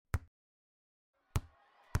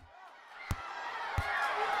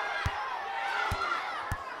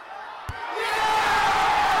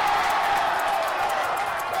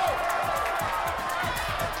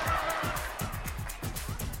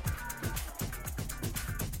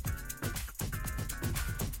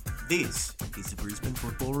This is the Brisbane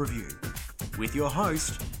Football Review with your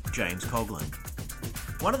host, James Coughlin.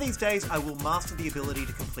 One of these days I will master the ability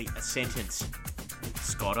to complete a sentence.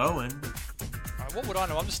 Scott Owen. What would I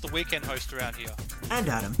know? I'm just the weekend host around here. And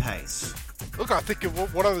Adam Pace. Look, I think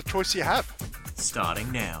of what other choice you have. Starting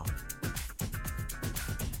now.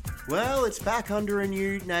 Well, it's back under a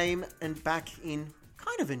new name and back in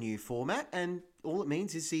kind of a new format, and all it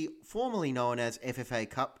means is the formerly known as FFA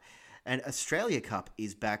Cup and Australia Cup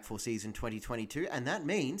is back for season 2022, and that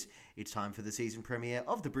means it's time for the season premiere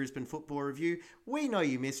of the Brisbane Football Review. We know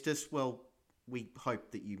you missed us. Well, we hope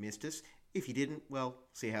that you missed us. If you didn't, well,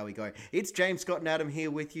 see how we go. It's James, Scott and Adam here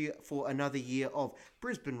with you for another year of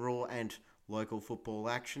Brisbane Raw and local football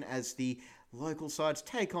action as the local sides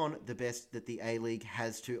take on the best that the A-League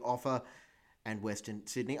has to offer. And Western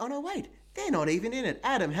Sydney. Oh, no, wait. They're not even in it.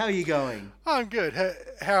 Adam, how are you going? I'm good.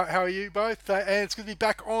 How are you both? And it's going to be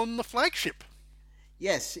back on the flagship.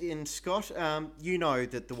 Yes, in Scott, you know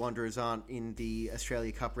that the Wanderers aren't in the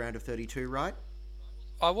Australia Cup round of 32, right?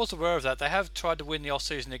 I was aware of that. They have tried to win the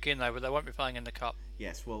off-season again, though, but they won't be playing in the Cup.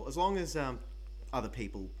 Yes, well, as long as other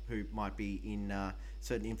people who might be in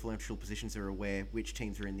certain influential positions are aware which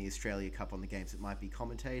teams are in the Australia Cup on the games that might be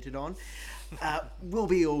commentated on, we'll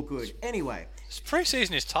be all good. Anyway.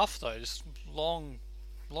 Pre-season is tough, though. Just long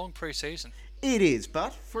pre-season. It is,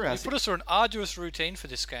 but for us... You put us through an arduous routine for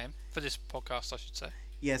this game, for this podcast, I should say.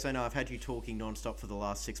 Yes, I know. I've had you talking non-stop for the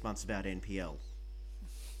last 6 months about NPL.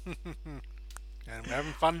 And we're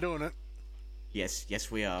having fun doing it. Yes,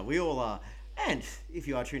 we are. We all are. And if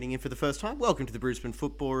you are tuning in for the first time, welcome to the Brisbane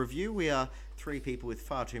Football Review. We are three people with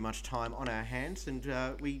far too much time on our hands, and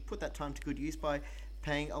we put that time to good use by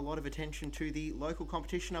paying a lot of attention to the local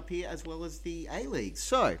competition up here as well as the A-League.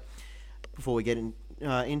 So, before we get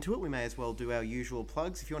into it, we may as well do our usual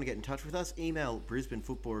plugs. If you want to get in touch with us, email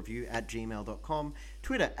brisbanefootballreview@gmail.com,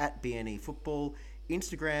 Twitter @BNEFootball,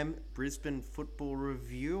 Instagram Brisbane Football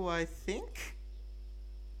Review, I think.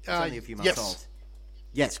 It's only a few months old.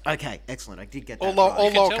 Yes, okay, excellent. I did get that right.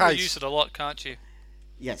 You can tell we use it a lot, can't you?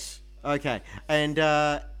 Yes, okay. And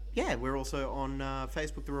we're also on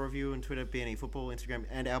Facebook, The Raw Review, and Twitter, BNE Football, Instagram,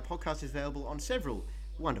 and our podcast is available on several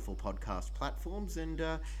wonderful podcast platforms. And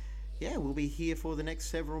we'll be here for the next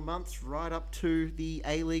several months, right up to the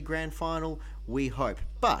A-League Grand Final, we hope.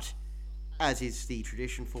 But, as is the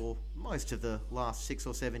tradition for most of the last 6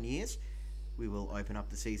 or 7 years, we will open up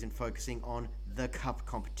the season focusing on the Cup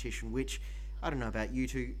competition, which... I don't know about you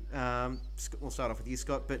two. We'll start off with you,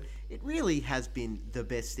 Scott, but it really has been the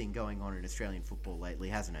best thing going on in Australian football lately,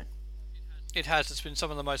 hasn't it? It has. It's been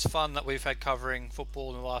some of the most fun that we've had covering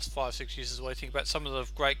football in the last 5-6 years as well. I think about some of the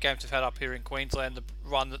great games we've had up here in Queensland, the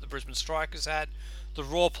run that the Brisbane Strikers had, the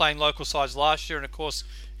Raw playing local sides last year, and of course,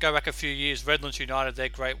 go back a few years, Redlands United, their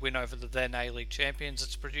great win over the then A-League champions.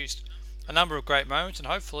 It's produced a number of great moments, and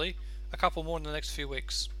hopefully a couple more in the next few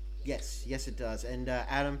weeks. Yes it does. And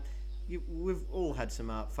Adam... We've all had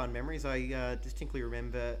some fun memories. I distinctly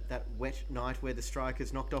remember that wet night where the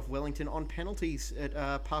Strikers knocked off Wellington on penalties at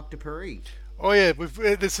Parc de Paris. Oh yeah,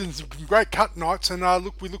 there's been some great cup nights, and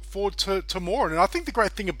we look forward to more. And I think the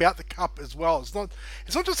great thing about the cup as well, it's not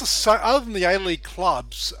just other than the A-League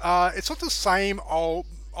clubs, it's not the same old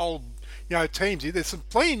teams. There's some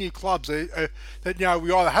plenty of new clubs that we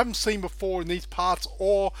either haven't seen before in these parts,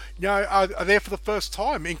 or are there for the first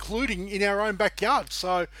time, including in our own backyard.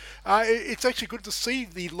 So it's actually good to see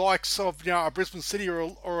the likes of a Brisbane City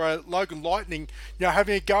or a Logan Lightning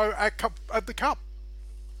having a go at the cup.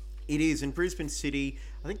 It is, and Brisbane City,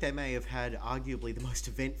 I think they may have had arguably the most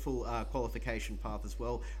eventful qualification path as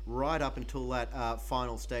well, right up until that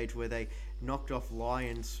final stage where they knocked off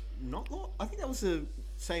Lions. I think that was the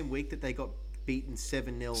same week that they got beaten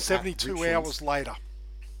 7-0. 72 hours later.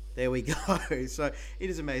 There we go. So it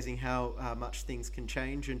is amazing how much things can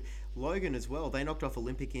change. And Logan as well, they knocked off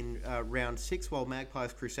Olympic in round 6, while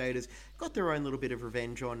Magpies Crusaders got their own little bit of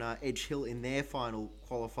revenge on Edge Hill in their final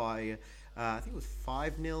qualifier. I think it was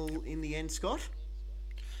 5-0 in the end, Scott?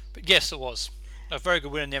 But yes, it was. A very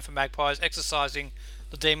good win in there for Magpies, exercising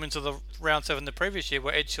the demons of the round 7 the previous year,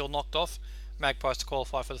 where Edge Hill knocked off Magpies to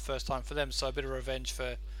qualify for the first time for them. So a bit of revenge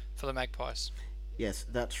for the Magpies. Yes,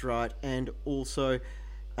 that's right. And also...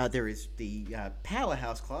 there is the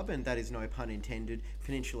Powerhouse Club, and that is no pun intended,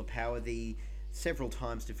 Peninsula Power, the several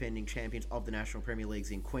times defending champions of the National Premier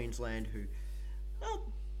Leagues in Queensland, who,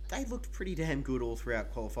 well, they looked pretty damn good all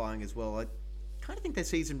throughout qualifying as well. I kind of think their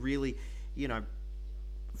season really,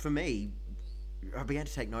 for me, I began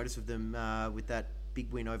to take notice of them with that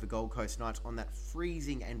big win over Gold Coast Knights on that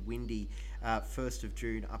freezing and windy 1st of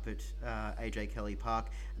June up at AJ Kelly Park,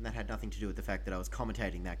 and that had nothing to do with the fact that I was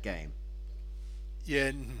commentating that game. Yeah,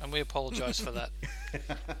 and we apologise for that.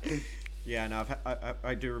 Yeah, no,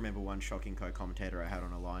 I do remember one shocking co-commentator I had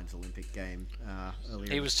on a Lions Olympic game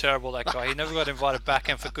earlier. He was terrible, that guy. He never got invited back,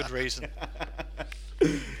 and for good reason.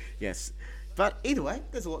 Yes. But either way,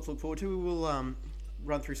 there's a lot to look forward to. We will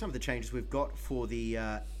run through some of the changes we've got for the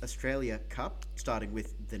Australia Cup, starting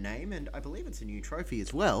with the name, and I believe it's a new trophy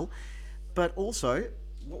as well. But also,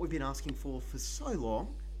 what we've been asking for so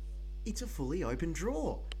long, it's a fully open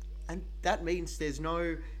draw. And that means there's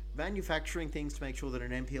no manufacturing things to make sure that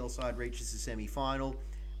an NPL side reaches the semi-final.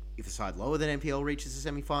 If a side lower than NPL reaches the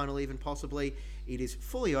semi-final, even possibly, it is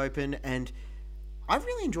fully open, and I've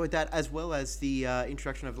really enjoyed that, as well as the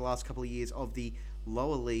introduction over the last couple of years of the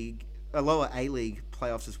lower A-League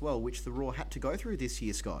playoffs as well, which the Raw had to go through this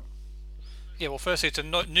year, Scott. Yeah, well, firstly, it's a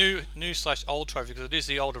new/old trophy, because it is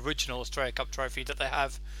the old original Australia Cup trophy that they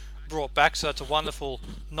have brought back, so that's a wonderful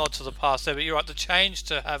nod to the past there. But you're right, the change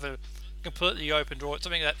to have a completely open draw, it's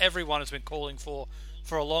something that everyone has been calling for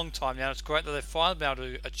a long time now. It's great that they've finally been able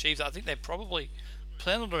to achieve that. I think they probably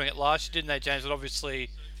planned on doing it last year, didn't they, James? But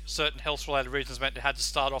obviously certain health-related reasons meant they had to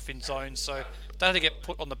start off in zones, so they had to get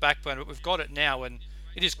put on the back burner. But we've got it now, and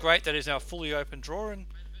it is great that it is now a fully open draw, and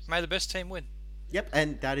may the best team win. Yep,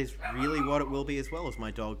 and that is really what it will be, as well, as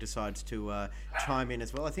my dog decides to chime in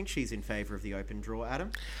as well. I think she's in favour of the open draw,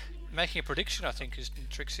 Adam. Making a prediction, I think, is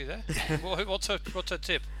Trixie there. What's her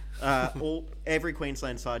tip? Every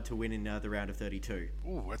Queensland side to win in the round of 32.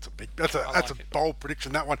 Ooh, that's a bold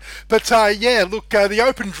prediction, that one. But yeah, look, the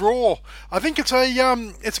open draw, I think it's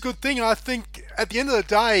a good thing. I think at the end of the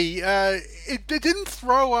day, it didn't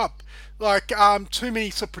throw up like too many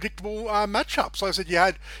sort of predictable matchups. Like I said, you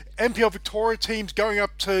had NPL Victoria teams going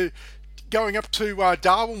up to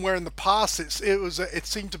Darwin, where in the past it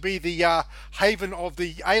seemed to be the haven of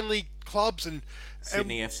the A-League clubs and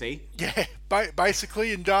Sydney FC. Yeah,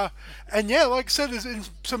 basically, and yeah, like I said,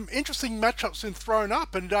 there's some interesting matchups been thrown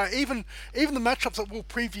up, and even the matchups that we'll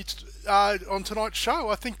preview on tonight's show,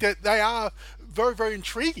 I think that they are very, very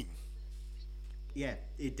intriguing. Yeah,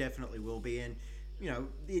 it definitely will be, and you know,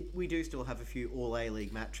 we do still have a few all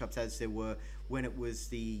A-League matchups, as there were when it was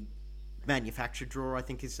the manufactured draw, I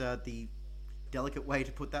think is the delicate way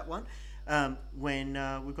to put that one. When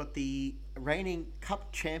we've got the reigning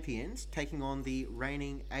Cup champions taking on the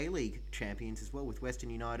reigning A-League champions as well, with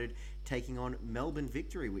Western United taking on Melbourne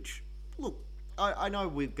Victory, which, look, I know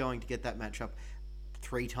we're going to get that matchup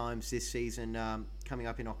 3 times this season coming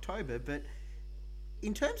up in October, but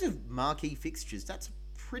in terms of marquee fixtures, that's a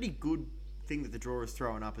pretty good thing that the draw is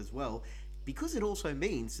throwing up as well, because it also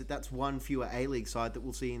means that that's one fewer A-League side that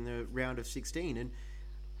we'll see in the round of 16, and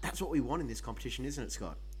that's what we want in this competition, isn't it,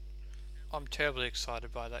 Scott? I'm terribly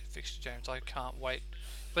excited by that fixture, James. I can't wait.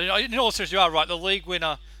 But in all seriousness, you are right. The league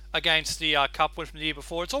winner against the Cup winner from the year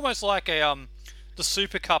before. It's almost like the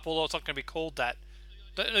Super Cup, although it's not going to be called that.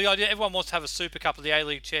 The idea, everyone wants to have a Super Cup of the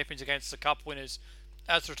A-League champions against the Cup winners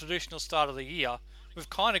as the traditional start of the year. We've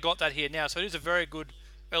kind of got that here now, so it is a very good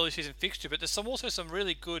early season fixture. But there's also some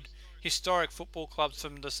really good historic football clubs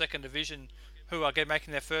from the second division who are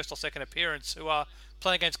making their first or second appearance, who are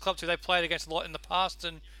playing against clubs who they played against a lot in the past,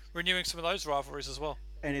 and renewing some of those rivalries as well.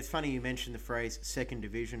 And it's funny you mentioned the phrase second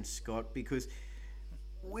division, Scott, because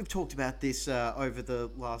we've talked about this over the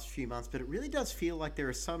last few months, but it really does feel like there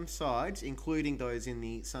are some sides, including those in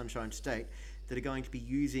the Sunshine State, that are going to be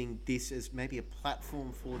using this as maybe a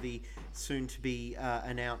platform for the soon-to-be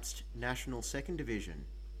announced National Second Division.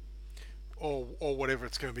 Or whatever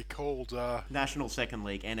it's going to be called. National Second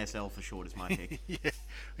League, NSL for short, is my pick. Yeah,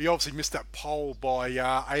 you obviously missed that poll by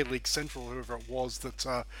A-League Central, whoever it was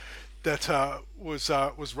that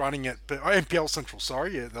was running it. But NPL Central,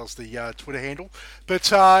 sorry, yeah, that was the Twitter handle. But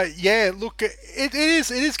yeah, look, it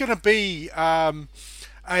is going to be a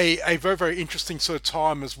very, very interesting sort of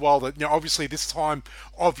time as well. That, you know, obviously this time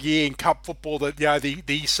of year in Cup football, that, you know, the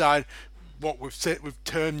East side, what we've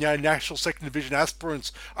termed, you know, National Second Division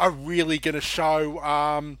aspirants are really going to show.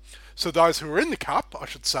 So those who are in the Cup, I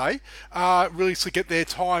should say, really to get their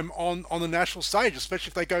time on the national stage, especially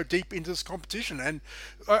if they go deep into this competition. And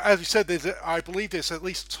as you said, I believe there's at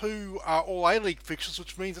leaast 2 All A-League fixtures,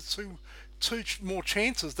 which means it's two more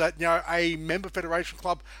chances that, you know, a member federation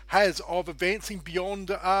club has of advancing beyond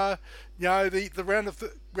you know, the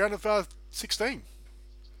round of 16.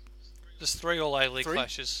 There's 3 All A-League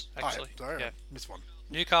clashes, actually. Oh, yeah. Yeah. Missed one.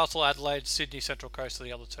 Newcastle, Adelaide, Sydney, Central Coast are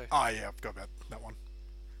the other 2. Oh, yeah, I've got about that one.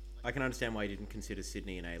 I can understand why you didn't consider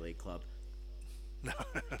Sydney an A-League club. No.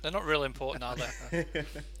 They're not real important, are they?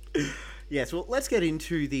 Yes, well, let's get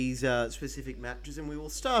into these specific matches, and we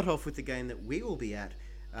will start off with the game that we will be at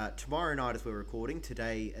tomorrow night as we're recording.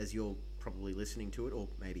 Today, as you're probably listening to it, or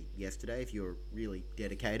maybe yesterday if you're really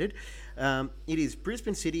dedicated. It is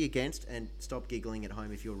Brisbane City against, and stop giggling at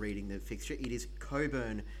home if you're reading the fixture, it is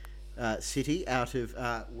Cockburn City out of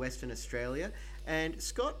Western Australia. And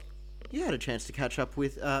Scott, you had a chance to catch up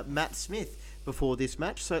with Matt Smith before this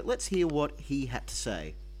match, so let's hear what he had to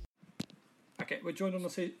say. Okay, we're joined on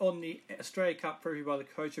the Australia Cup preview by the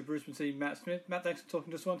coach of Brisbane City, Matt Smith. Matt, thanks for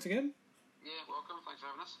talking to us once again. Yeah, welcome. Thanks for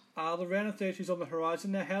having us. The round of 30 is on the horizon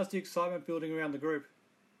now. How's the excitement building around the group?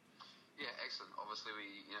 Yeah, excellent. Obviously,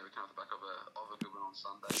 we come off the back of a good win on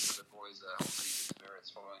Sunday, so the boys are obviously good spirits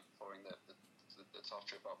following the tough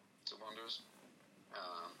trip up to Wanderers.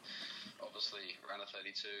 Obviously, round of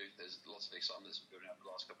 32, there's lots of excitement that's been building up the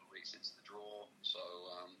last couple of weeks since the draw. So,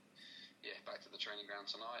 back to the training ground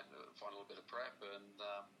tonight, final bit of prep, and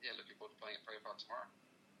looking forward to playing at Perry Park tomorrow.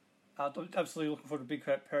 Absolutely looking forward to Big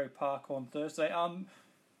Perry Park on Thursday.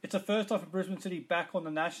 It's the first time for Brisbane City back on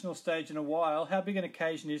the national stage in a while. How big an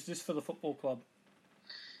occasion is this for the football club?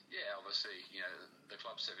 Yeah, obviously, the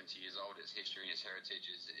club's 70 years old. Its history and its heritage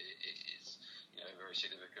is a very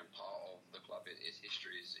significant part of the club. Its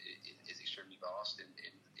history is extremely vast in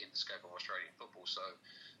the scope of Australian football. So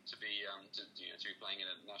to be playing in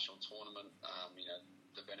a national tournament,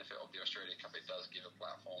 the benefit of the Australia Cup, it does give a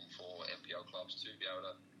platform for NPL clubs to be able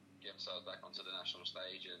to get themselves back onto the national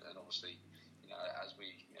stage, and obviously, as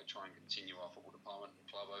we try and continue our football department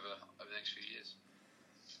club over the next few years.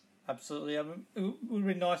 Absolutely. It would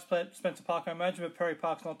be nice to play at Spencer Park, I imagine, but Perry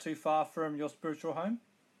Park's not too far from your spiritual home.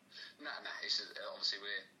 No. Obviously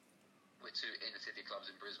we're two inner city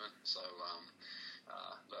clubs in Brisbane, so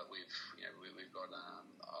but we've got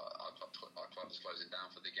our club is closing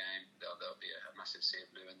down for the game. There'll be a massive sea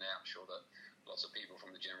of blue in there. I'm sure that lots of people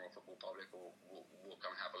from the general football public will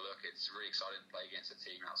come and have a look. It's really exciting to play against a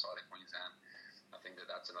team outside of Queensland. I think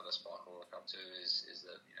that's another sparkle of the cup too. Is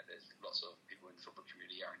that there's lots of people in the football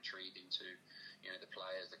community are intrigued into the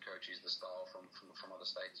players, the coaches, the style from other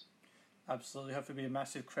states. Absolutely, hopefully be a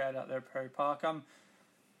massive crowd out there at Perry Park.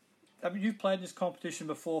 You've played in this competition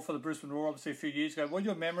before for the Brisbane Roar, obviously a few years ago. What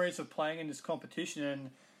are your memories of playing in this competition,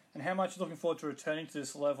 and how much are you looking forward to returning to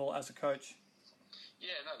this level as a coach?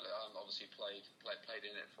 Yeah, obviously played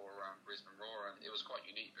in it for Brisbane Roar, and it was quite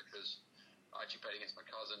unique because I actually played against my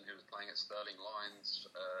cousin who was playing at Stirling Lions,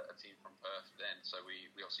 a team from Perth then. So we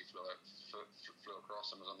obviously flew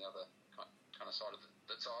across and was on the other kind of side of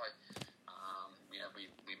the tie.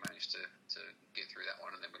 We managed to get through that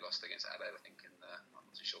one, and then we lost against Adelaide, I think, I'm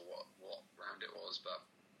not too sure what round it was, but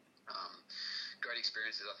great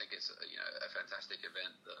experiences. I think it's a fantastic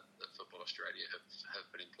event that Football Australia have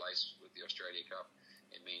put in place with the Australia Cup.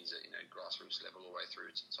 It means that grassroots level all the way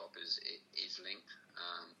through to the top is linked.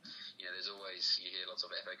 There's always, you hear lots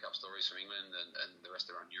of FA Cup stories from England and the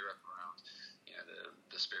rest around Europe around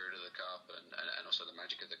the spirit of the cup and also the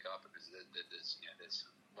magic of the cup, because there's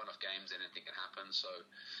one-off games and anything can happen. So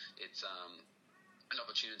it's an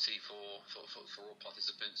opportunity for all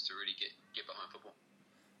participants to really get behind football.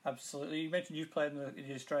 Absolutely. You mentioned you've played in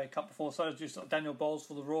the Australia Cup before, so has just Daniel Bowles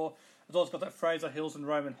for the Roar. As well as got that Fraser Hills and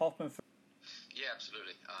Roman Hoffman. Yeah,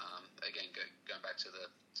 absolutely. Again, going back to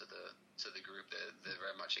the group, they're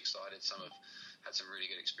very much excited. Some have had some really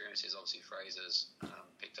good experiences. Obviously, Fraser's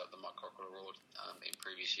picked up the Mike Cockrell Award in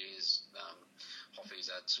previous years. Hoffy's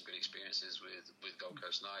had some good experiences with Gold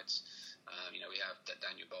Coast Knights. We have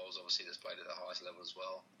Daniel Bowles, obviously, that's played at the highest level as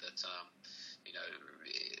well. That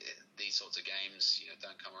these sorts of games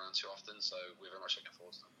don't come around too often, so we're very much looking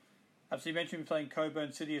forward to them. Absolutely, you mentioned you're playing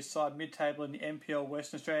Cockburn City aside mid-table in the NPL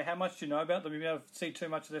Western Australia. How much do you know about them? Have you been able to see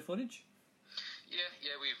too much of their footage?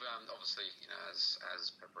 Yeah, we've obviously,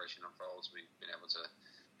 as preparation unfolds, we've been able to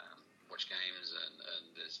watch games,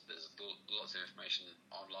 and there's lots of information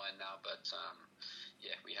online now. But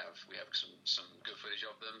we have some good footage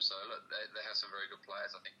of them. So look, they have some very good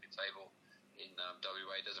players. I think mid-table in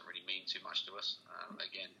WA doesn't really mean too much to us.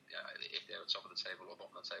 Again, if they're at top of the table or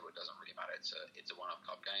bottom of the table, it doesn't really matter. It's a one-off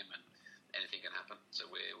cup game, and anything can happen.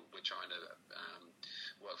 So we're trying to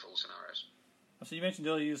work for all scenarios. So you mentioned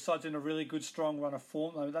earlier your side's in a really good, strong run of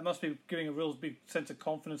form. That must be giving a real big sense of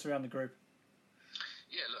confidence around the group.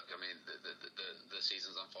 Yeah, look, I mean, the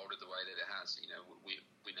season's unfolded the way that it has. We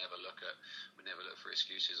never look for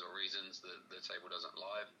excuses or reasons. The table doesn't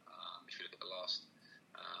lie. If you look at the last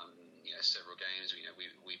several games,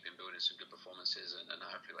 we've been building some good performances, and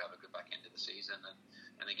hopefully we'll have a good back end of the season.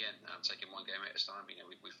 And again, taking one game at a time.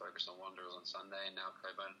 We focused on Wanderers on Sunday, and now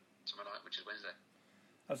Cockburn tomorrow night, which is Wednesday.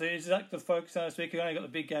 So is that the focus this week? You've only got the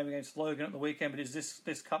big game against Logan at the weekend, but is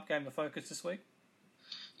this cup game the focus this week?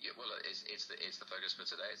 Yeah, well, it's the focus for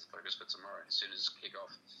today. It's the focus for tomorrow. As soon as kickoff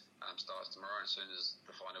starts tomorrow, as soon as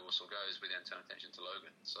the final whistle goes, we then turn attention to Logan.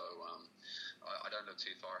 So I don't look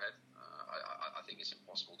too far ahead. I think it's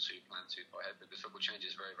impossible to plan too far ahead because football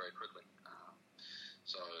changes very, very quickly.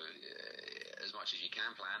 So as much as you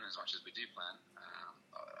can plan, as much as we do plan,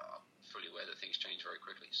 I'm fully aware that things change very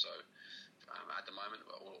quickly. So at the moment,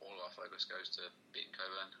 all our focus goes to beating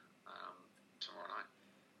Coburn tomorrow night.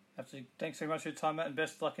 Absolutely. Thanks very much for your time, Matt, and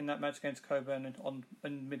best of luck in that match against Coburn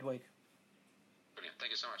in midweek. Brilliant.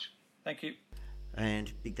 Thank you so much. Thank you.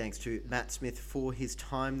 And big thanks to Matt Smith for his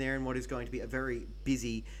time there and what is going to be a very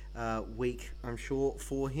busy week, I'm sure,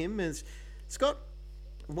 for him. As Scott,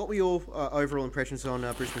 what were your overall impressions on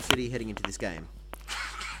Brisbane City heading into this game?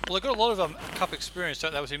 Well, they've got a lot of Cup experience,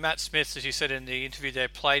 don't they? Obviously, Matt Smith, as you said in the interview there,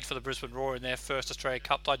 played for the Brisbane Roar in their first Australia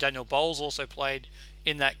Cup tie. Daniel Bowles also played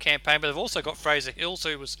in that campaign, but they've also got Fraser Hills,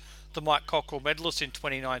 who was the Mike Cockrell medalist in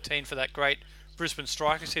 2019 for that great Brisbane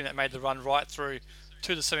Strikers team that made the run right through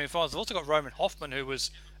to the semi-finals. They've also got Roman Hoffman, who was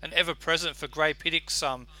an ever-present for Gray Piddock's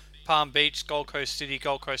Palm Beach, Gold Coast City,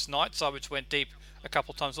 Gold Coast Knights side, which went deep a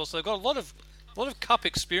couple of times. Also, they've got a lot of Cup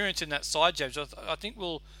experience in that side, James. I think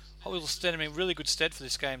we'll stand them in really good stead for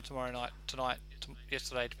this game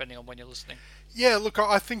yesterday, depending on when you're listening. Yeah, look,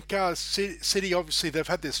 I think City, obviously, they've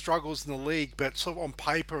had their struggles in the league, but sort of on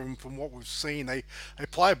paper and from what we've seen, they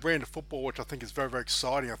play a brand of football which I think is very, very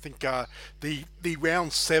exciting. I think the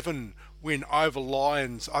round 7 win over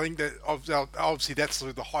Lions, I think that obviously that's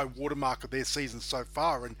the high watermark of their season so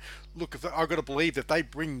far. And look, I've got to believe that they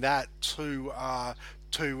bring that to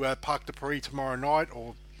Parc de Paris tomorrow night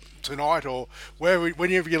or tonight or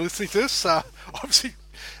whenever you're listening to this. Obviously,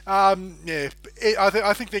 I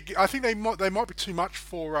think they might be too much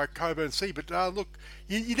for Coburn City. But look,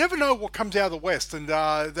 you never know what comes out of the West, and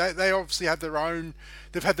they obviously have their own.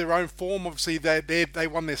 They've had their own form. Obviously, they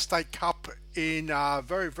won their state cup in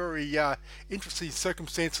very, very interesting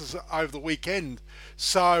circumstances over the weekend.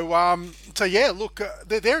 So yeah, look,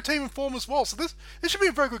 they're a team in form as well. So this should be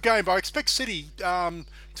a very good game. But I expect City to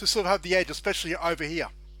sort of have the edge, especially over here.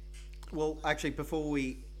 Well, actually, before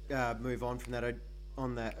we move on from that,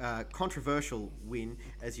 on that controversial win,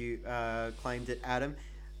 as you claimed it, Adam,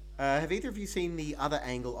 have either of you seen the other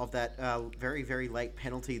angle of that very, very late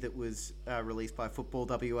penalty that was released by Football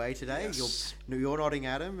WA today? Yes. You're nodding,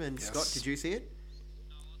 Adam, and yes. Scott, did you see it?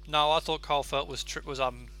 No, I thought Cole Felt was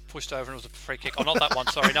pushed over and it was a free kick. Oh, not that one.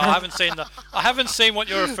 Sorry, no, I haven't seen what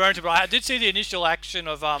you're referring to, but I did see the initial action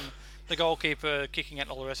of the goalkeeper kicking it and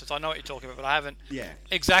all the rest of it. So I know what you're talking about, but I haven't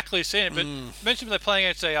exactly seen it. But mentioned they're playing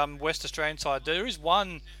against a West Australian side. There is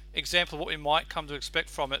one example of what we might come to expect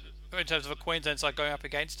from it in terms of a Queensland side going up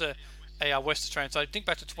against a West Australian side. Think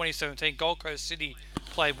back to 2017, Gold Coast City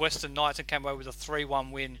played Western Knights and came away with a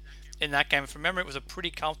 3-1 win in that game. From memory, it was a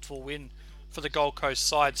pretty comfortable win for the Gold Coast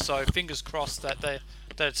side. So fingers crossed that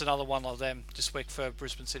it's another one of them this week for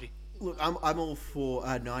Brisbane City. Look, I'm all for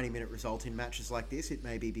a 90-minute result in matches like this. It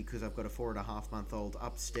may be because I've got a 4.5-month-old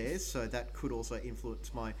upstairs, so that could also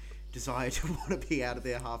influence my desire to want to be out of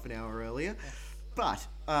there half an hour earlier. But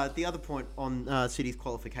the other point on City's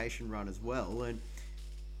qualification run as well, and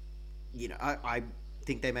you know, I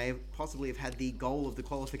think they may have possibly have had the goal of the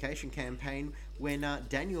qualification campaign when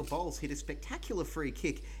Daniel Bowles hit a spectacular free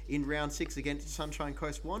kick in round 6 against Sunshine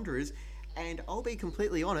Coast Wanderers, and I'll be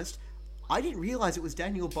completely honest, I didn't realise it was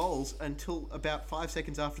Daniel Bowles until about 5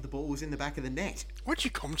 seconds after the ball was in the back of the net. Weren't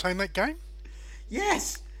you commentating that game?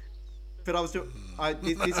 Yes! But I was doing...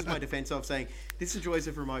 this is my defence of saying, this is the joys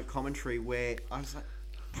of remote commentary where I was like,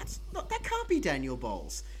 that can't be Daniel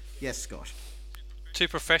Bowles. Yes, Scott. To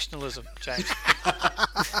professionalism, James.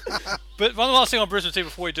 But one last thing on Brisbane City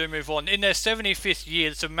before we do move on. In their 75th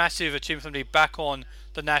year, it's a massive achievement for them to be back on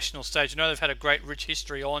the national stage. I know they've had a great, rich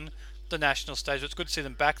history on the national stage, but it's good to see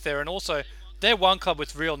them back there. And also, they're one club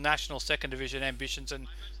with real national second division ambitions, and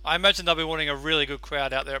I imagine they'll be wanting a really good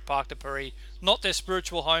crowd out there at Parc de Paris. Not their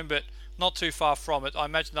spiritual home, but not too far from it. I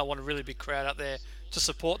imagine they'll want a really big crowd out there to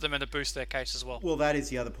support them and to boost their case as well. Well, that is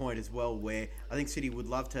the other point as well, where I think City would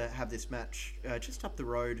love to have this match just up the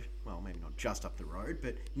road, well, maybe not just up the road,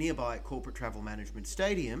 but nearby at Corporate Travel Management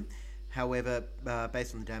Stadium. However,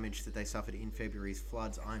 based on the damage that they suffered in February's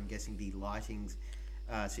floods, I'm guessing the lighting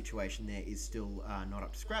situation there is still not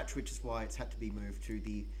up to scratch, which is why it's had to be moved to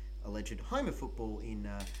the alleged home of football in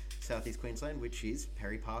southeast Queensland, which is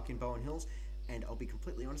Perry Park in Bowen Hills. And I'll be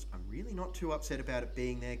completely honest, I'm really not too upset about it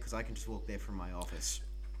being there because I can just walk there from my office.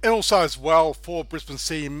 And also as well, for Brisbane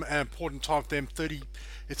City, an important time for them,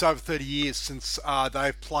 it's over 30 years since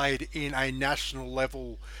they've played in a national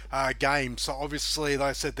level game. So obviously,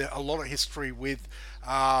 they said that a lot of history with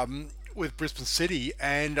with Brisbane City,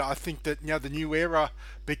 and I think that the new era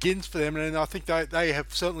begins for them, and I think they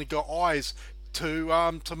have certainly got eyes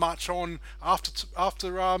to march on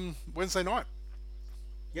after Wednesday night.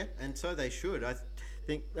 Yeah, and so they should. I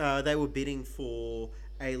think they were bidding for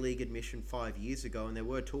A-League admission 5 years ago, and they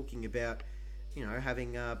were talking about,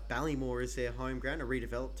 having Ballymore as their home ground, a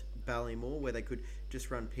redeveloped Ballymore, where they could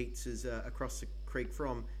just run pizzas across the creek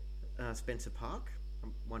from Spencer Park. I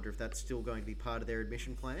wonder if that's still going to be part of their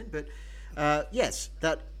admission plan. But yes,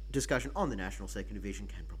 that discussion on the National Second Division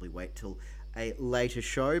can probably wait till a later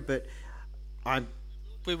show. But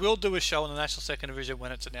we will do a show on the National Second Division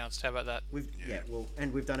when it's announced. How about that?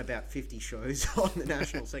 We've done about 50 shows on the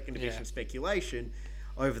National Second Division speculation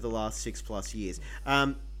over the last 6+ years.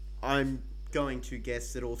 I'm going to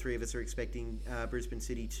guess that all three of us are expecting Brisbane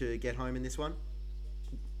City to get home in this one.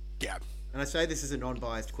 Yeah. And I say this as a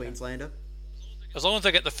non-biased Queenslander. As long as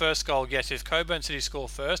they get the first goal, yes. If Coburn City score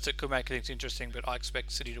first, it could make things interesting, but I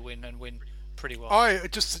expect City to win and win pretty well. I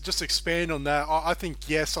just expand on that. I think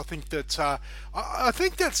yes. I think that I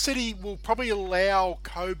think that City will probably allow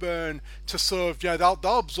Coburn to sort of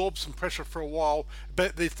they'll absorb some pressure for a while,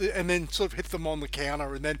 and then sort of hit them on the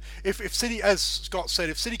counter. And then if City, as Scott said,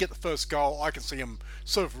 if City get the first goal, I can see them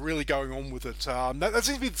sort of really going on with it. That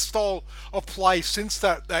seems to be the style of play since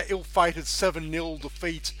that ill-fated 7-0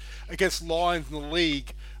 defeat against Lions in the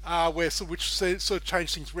league. Which sort of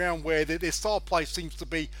changed things around, where their style of play seems to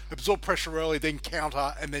be absorb pressure early, then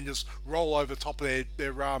counter, and then just roll over the top of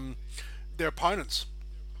their opponents.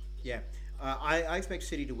 Yeah, I expect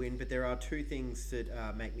City to win, but there are two things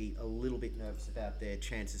that make me a little bit nervous about their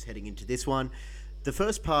chances heading into this one. The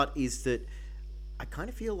first part is that I kind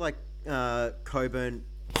of feel like Coburn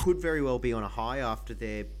could very well be on a high after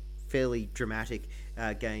their fairly dramatic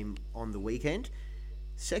game on the weekend.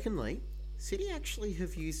 Secondly, City actually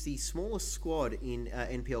have used the smallest squad in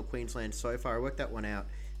NPL Queensland so far. I worked that one out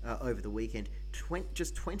over the weekend.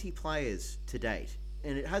 Just 20 players to date.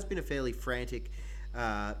 And it has been a fairly frantic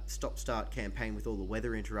stop-start campaign with all the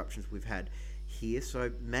weather interruptions we've had here.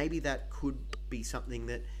 So maybe that could be something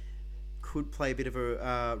that could play a bit of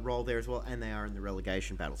a role there as well. And they are in the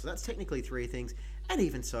relegation battle. So that's technically three things. And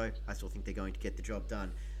even so, I still think they're going to get the job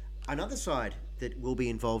done. Another side that will be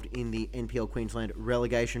involved in the NPL Queensland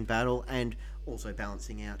relegation battle and also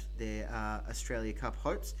balancing out their Australia Cup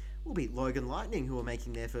hopes will be Logan Lightning, who are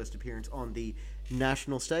making their first appearance on the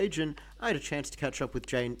national stage. And I had a chance to catch up with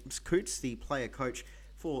James Coots, the player coach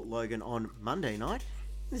for Logan, on Monday night.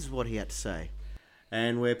 This is what he had to say.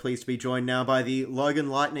 And we're pleased to be joined now by the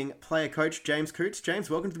Logan Lightning player coach, James Coots.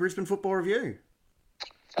 James, welcome to the Brisbane Football Review.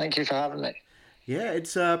 Thank you for having me. Yeah,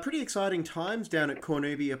 it's pretty exciting times down at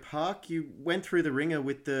Cornubia Park. You went through the ringer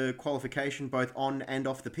with the qualification both on and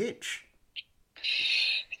off the pitch.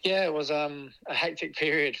 Yeah, it was a hectic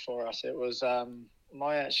period for us. It was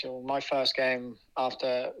my first game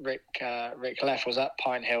after Rick left was at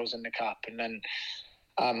Pine Hills in the Cup, and then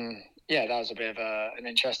that was a bit of an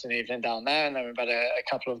interesting evening down there. And then we've had a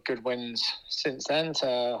couple of good wins since then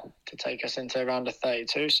to take us into round of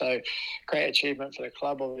 32. So great achievement for the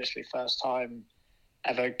club. Obviously, first time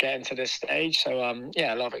ever getting to this stage. So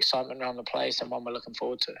a lot of excitement around the place and one we're looking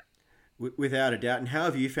forward to. Without a doubt. And how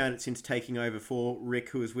have you found it since taking over for Rick,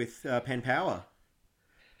 who was with Penn Power?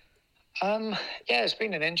 It's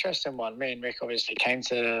been an interesting one. Me and Rick obviously came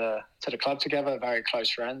to the club together, very close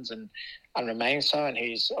friends, and remain so. And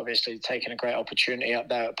he's obviously taken a great opportunity up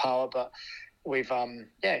there at Power. But we've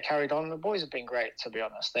carried on. The boys have been great, to be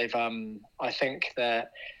honest. They've I think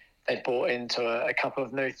that they've bought into a couple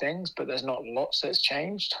of new things, but there's not lots that's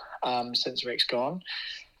changed since Rick's gone.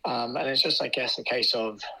 And it's just, I guess, a case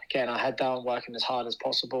of getting our head down, working as hard as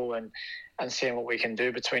possible, and seeing what we can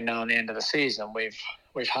do between now and the end of the season.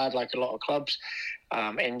 We've had, like a lot of clubs,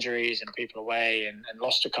 injuries and people away and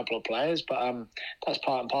lost a couple of players, but that's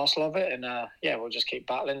part and parcel of it. And we'll just keep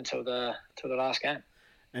battling till the last game.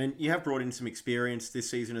 And you have brought in some experience this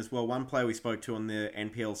season as well. One player we spoke to on the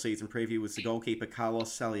NPL season preview was the goalkeeper Carlos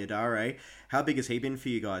Saliadare. How big has he been for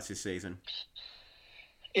you guys this season?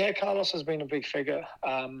 Yeah, Carlos has been a big figure,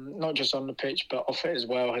 not just on the pitch, but off it as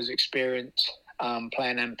well. His experience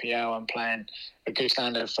playing NPL and playing a good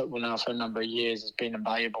standard of football now for a number of years has been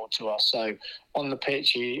invaluable to us. So on the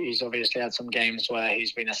pitch, he's obviously had some games where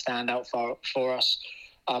he's been a standout for us.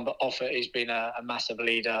 But off it, he's been a massive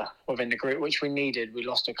leader within the group, which we needed. We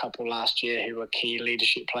lost a couple last year who were key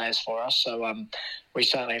leadership players for us. So we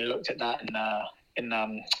certainly looked at that in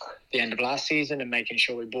the end of last season and making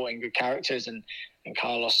sure we brought in good characters, and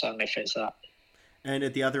Carlos certainly fits that. And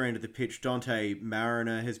at the other end of the pitch, Dante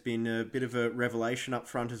Mariner has been a bit of a revelation up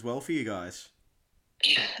front as well for you guys.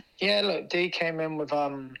 Yeah, look, D came in with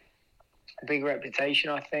big reputation,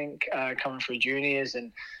 I think, coming through juniors,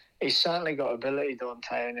 and he's certainly got ability,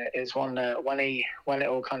 Dante, and it's one that when it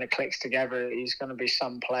all kind of clicks together, he's going to be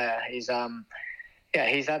some player. He's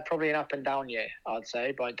had probably an up and down year, I'd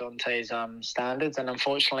say, by Dante's standards, and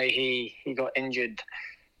unfortunately he got injured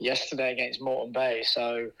yesterday against Moreton Bay,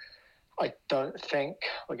 so I don't think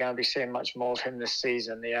we're going to be seeing much more of him this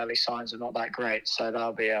season. The early signs are not that great, so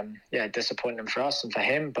that'll be disappointing for us and for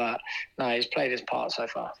him. But no, he's played his part so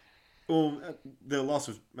far. Well, the loss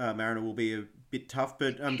of Mariner will be a bit tough,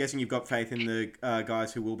 but I'm guessing you've got faith in the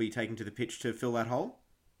guys who will be taking to the pitch to fill that hole?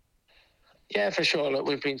 Yeah, for sure. Look,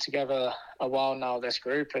 we've been together a while now, this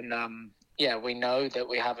group, and we know that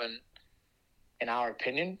we haven't, in our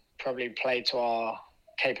opinion, probably played to our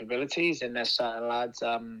capabilities, and there's certain lads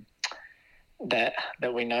that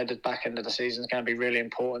we know that back end of the season is going to be really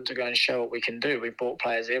important to go and show what we can do. We've brought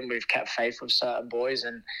players in, we've kept faith with certain boys,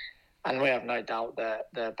 and we have no doubt that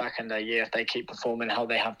the back end of the year, if they keep performing how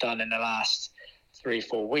they have done in the last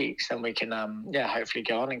 3-4 weeks, then we can hopefully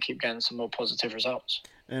go on and keep getting some more positive results.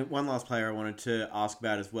 And one last player I wanted to ask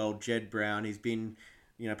about as well, Jed Brown. He's been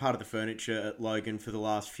part of the furniture at Logan for the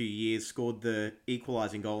last few years, scored the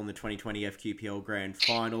equalising goal in the 2020 FQPL Grand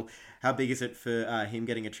Final. How big is it for him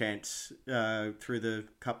getting a chance through the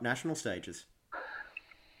Cup national stages?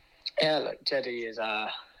 Yeah, look, Jeddy is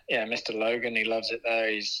Mr. Logan. He loves it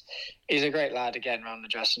there. He's a great lad again around the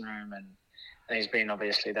dressing room, and he's been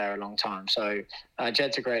obviously there a long time. So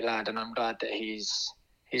Jed's a great lad, and I'm glad that he's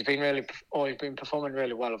been performing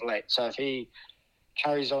really well of late. So if he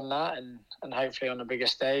carries on that and hopefully on a bigger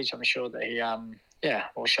stage, I'm sure that he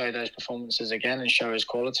will show those performances again and show his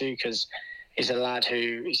quality, because he's a lad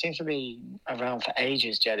who he seems to be around for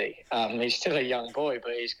ages, Jeddy. He's still a young boy,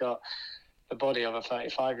 but he's got the body of a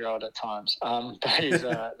 35-year-old at times. But he's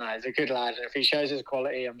a good lad, and if he shows his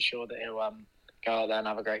quality, I'm sure that he'll go out there and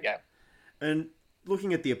have a great game. And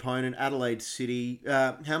looking at the opponent, Adelaide City,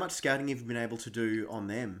 how much scouting have you been able to do on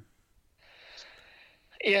them?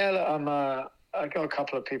 Yeah, look, I've got a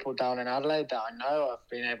couple of people down in Adelaide that I know. I've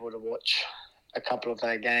been able to watch a couple of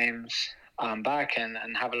their games back and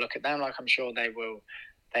have a look at them, like I'm sure they will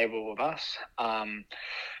with us. And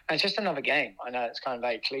it's just another game. I know it's kind of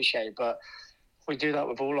very cliche, but we do that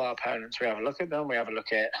with all our opponents. We have a look at them, we have a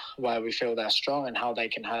look at where we feel they're strong and how they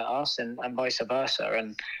can hurt us, and vice versa.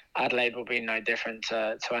 And Adelaide will be no different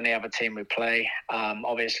to any other team we play.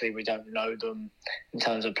 Obviously, we don't know them in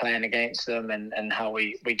terms of playing against them and how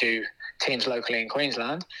we do teams locally in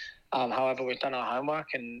Queensland. However, we've done our homework,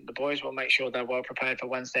 and the boys will make sure they're well prepared for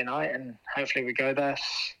Wednesday night, and hopefully we go there,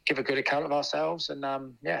 give a good account of ourselves, and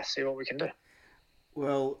see what we can do.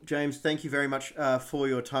 Well, James, thank you very much for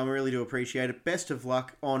your time. I really do appreciate it. Best of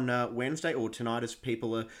luck on Wednesday, or tonight, as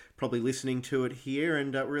people are probably listening to it here,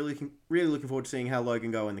 and really looking forward to seeing how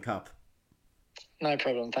Logan go in the Cup. No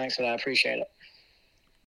problem. Thanks for that. I appreciate it.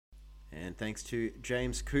 And thanks to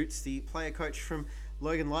James Coots, the player coach from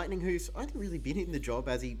Logan Lightning, who's only really been in the job,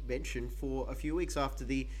 as he mentioned, for a few weeks after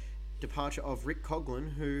the departure of Rick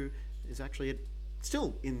Coughlin, who is actually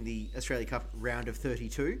still in the Australia Cup round of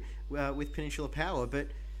 32 with Peninsula Power. But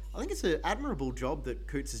I think it's an admirable job that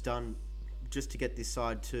Coots has done just to get this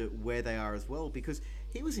side to where they are as well, because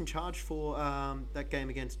he was in charge for that game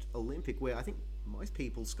against Olympic, where I think most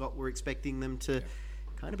people, Scott, were expecting them to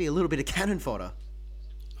kind of be a little bit of cannon fodder.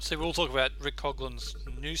 See, we'll talk about Rick Coughlin's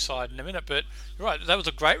new side in a minute, but you're right, that was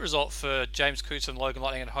a great result for James Coots and Logan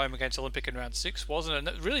Lightning at home against Olympic in round 6, wasn't it? And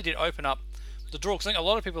it really did open up the draw, because I think a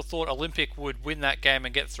lot of people thought Olympic would win that game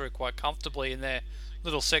and get through quite comfortably in their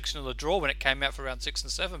little section of the draw when it came out for round 6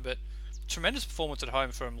 and 7, but tremendous performance at home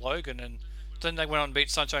from Logan, and then they went on and beat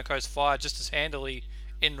Sunshine Coast Fire just as handily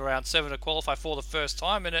in round 7 to qualify for the first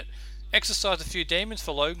time, and it exercised a few demons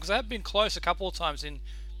for Logan, because they have been close a couple of times in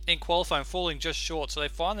qualifying, falling just short, so they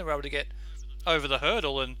finally were able to get over the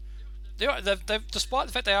hurdle. And they've despite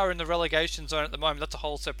the fact they are in the relegation zone at the moment, that's a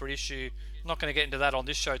whole separate issue. I'm not going to get into that on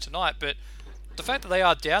this show tonight, but the fact that they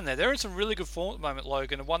are down there, they're in some really good form at the moment,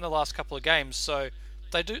 Logan, and won the last couple of games, so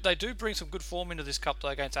they do bring some good form into this cup though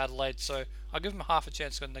against Adelaide, so I'll give them half a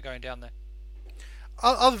chance when they're going down there.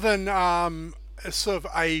 Other than sort of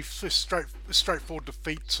a straightforward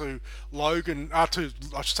defeat to Logan,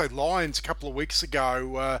 Lions a couple of weeks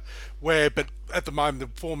ago, but at the moment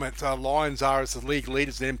the format Lions are as the league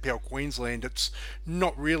leaders in NPL Queensland. It's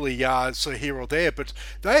not really sort of here or there, but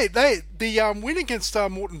the win against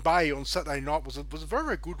Moreton Bay on Saturday night was a very,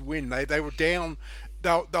 very good win. They were down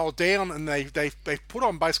were down, and they put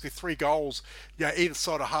on basically 3 goals, either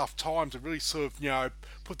side of half time to really sort of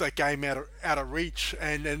put that game out of reach,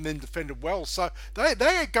 and then defended well. So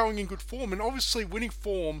they are going in good form, and obviously winning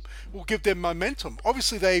form will give them momentum.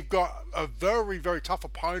 Obviously they've got a very, very tough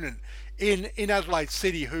opponent in Adelaide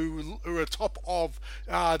City, who are top of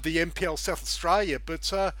the NPL South Australia.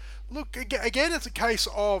 But look, again, it's a case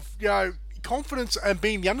of confidence and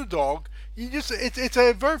being the underdog. It's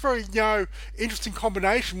a very, very interesting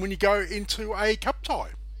combination when you go into a cup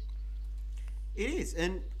tie. It is,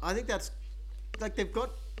 and I think that's like they've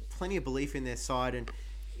got plenty of belief in their side, and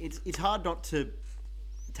it's hard not to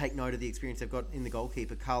take note of the experience they've got in the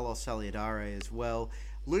goalkeeper Carlos Saliadare as well.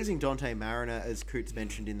 Losing Dante Mariner, as Coots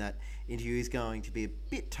mentioned in that interview, is going to be a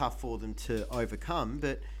bit tough for them to overcome,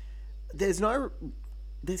 but there's no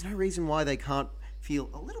reason why they can't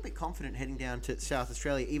feel a little bit confident heading down to South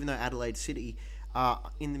Australia, even though Adelaide City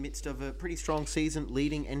are in the midst of a pretty strong season,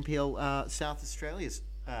 leading NPL South Australia's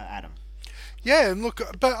Adam. Yeah, and look,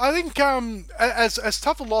 but I think as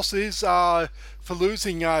tough a loss is for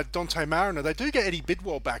losing Dante Mariner, they do get Eddie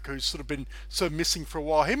Bidwell back, who's sort of been missing for a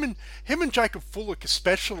while. Him and Jacob Fullock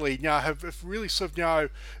especially, have really sort of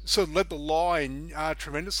led the line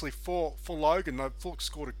tremendously for Logan. Fullock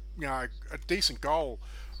scored a decent goal,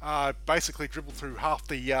 basically dribbled through half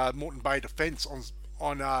the Moreton Bay defence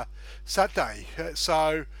on Saturday.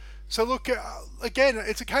 So look, again,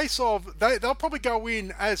 it's a case of they'll probably go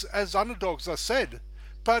in as underdogs, as I said.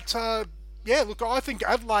 But look, I think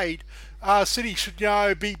Adelaide City should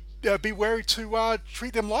be wary to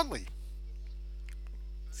treat them lightly.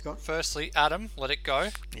 Scott? Firstly, Adam, let it go.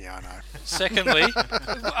 Yeah, I know. Secondly,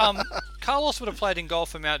 Carlos would have played in goal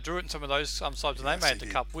for Mount Druitt and some of those sides when they made the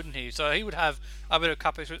cup, wouldn't he? So he would have a bit of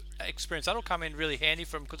cup experience. That'll come in really handy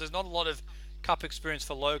for him because there's not a lot of cup experience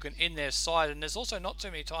for Logan in their side, and there's also not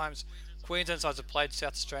too many times Queensland sides have played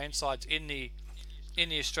South Australian sides in the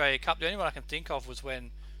Australia Cup. The only one I can think of was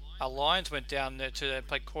when our Lions went down there to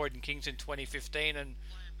play Croydon Kings in 2015, and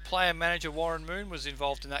player manager Warren Moon was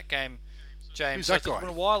involved in that game. James, who's that guy? It's been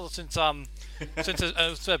a while since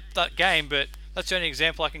that game, but that's the only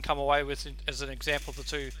example I can come away with as an example of the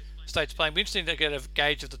two states playing. It'll be interesting to get a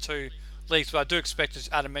gauge of the two leagues, but I do expect, as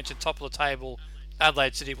Adam mentioned, top of the table,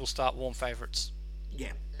 Adelaide City will start warm favourites.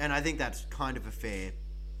 Yeah, and I think that's kind of a fair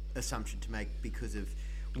assumption to make because of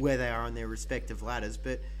where they are on their respective ladders.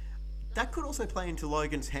 But that could also play into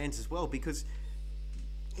Logan's hands as well, because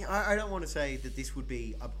I don't want to say that this would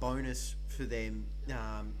be a bonus for them,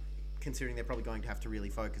 considering they're probably going to have to really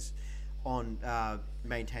focus on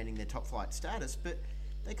maintaining their top flight status. But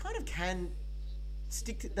they kind of can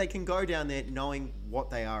they can go down there knowing what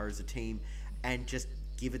they are as a team and just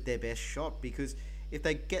give it their best shot, because if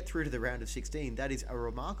they get through to the round of 16, that is a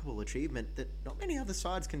remarkable achievement that not many other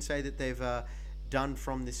sides can say that they've done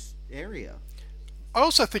from this area. I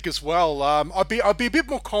also think as well, I'd be a bit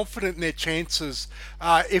more confident in their chances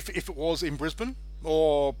if it was in Brisbane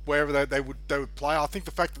or wherever they would play. I think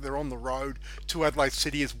the fact that they're on the road to Adelaide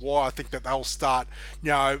City is why I think that they'll start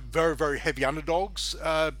very, very heavy underdogs.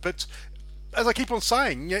 But as I keep on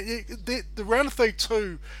saying, the round of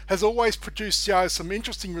 32 has always produced some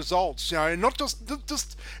interesting results. Not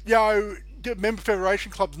just member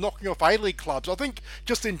federation clubs knocking off A-League clubs. I think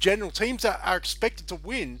just in general, teams that are expected to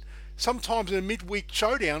win sometimes in a midweek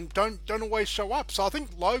showdown don't always show up. So I think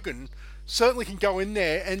Logan certainly can go in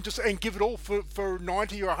there and give it all for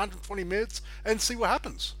 90 or 120 minutes and see what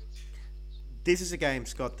happens. This is a game,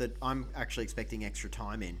 Scott, that I'm actually expecting extra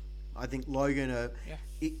time in. I think Logan are,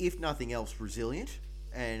 if nothing else, resilient,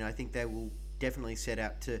 and I think they will definitely set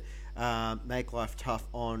out to make life tough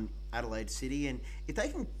on Adelaide City. And if they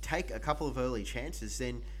can take a couple of early chances,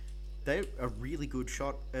 then they're a really good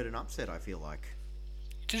shot at an upset, I feel like.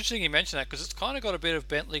 It's interesting you mention that, because it's kind of got a bit of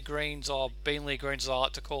Bentley Greens, or Beanley Greens as I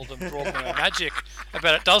like to call them, Broadmeadow magic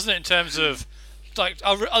about it, doesn't it, in terms of, like,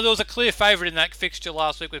 there was a clear favourite in that fixture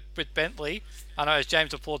last week with Bentley. I know, as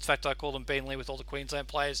James applauds the fact I call them Beanley with all the Queensland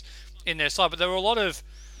players in their side, but there were a lot of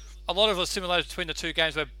similarities between the two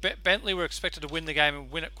games where Bentley were expected to win the game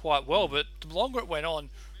and win it quite well, but the longer it went on,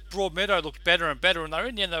 Broadmeadow looked better and better, and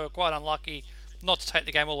in the end they were quite unlucky not to take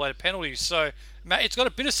the game all the way to penalties. So it's got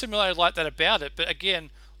a bit of similarity like that about it, but again,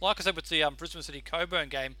 like I said with the Brisbane City Coburn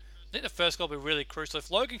game, I think the first goal will be really crucial. If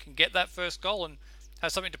Logan can get that first goal and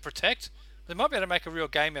has something to protect, they might be able to make a real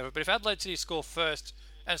game of it. But if Adelaide City score first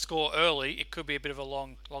and score early, it could be a bit of a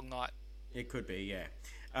long night. It could be, yeah.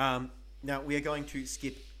 Now, we are going to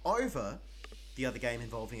skip over the other game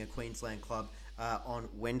involving a Queensland club on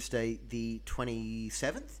Wednesday the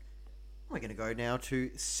 27th. We're going to go now to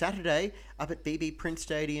Saturday up at BB Prince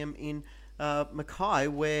Stadium in Mackay,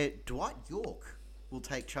 where Dwight York will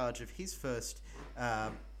take charge of his first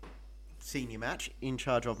senior match in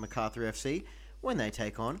charge of Macarthur FC when they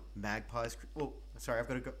take on Magpies. Well, sorry, I've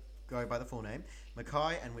got to go by the full name: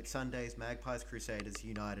 Mackay and Whitsundays Magpies Crusaders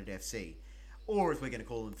United FC, or as we're going to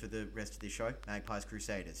call them for the rest of this show, Magpies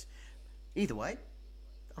Crusaders. Either way,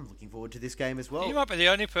 I'm looking forward to this game as well. You might be the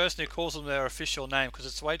only person who calls them their official name because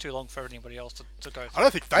it's way too long for anybody else to go through. I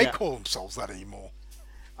don't think they call themselves that anymore.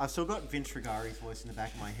 I've still got Vince Rigari's voice in the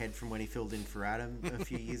back of my head from when he filled in for Adam a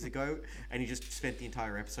few years ago, and he just spent the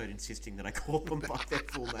entire episode insisting that I call them by their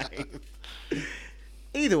full name.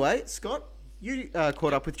 Either way, Scott, you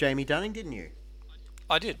caught up with Jamie Dunning, didn't you?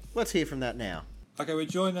 I did. Let's hear from that now. Okay, we're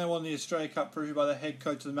joined now on the Australia Cup preview by the head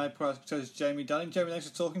coach of the Magpies, Jamie Dunning. Jamie, thanks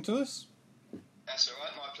for talking to us. That's all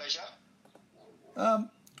right, my pleasure.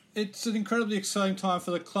 It's an incredibly exciting time for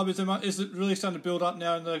the club. Is it really starting to build up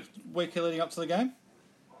now in the week leading up to the game?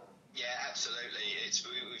 Yeah, absolutely.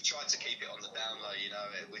 We've tried to keep it on the down low,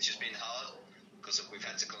 which has been hard because we've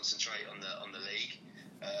had to concentrate on the league.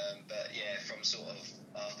 But yeah, from sort of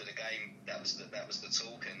after the game, that was the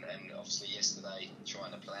talk, and obviously yesterday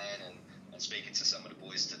trying to plan and speaking to some of the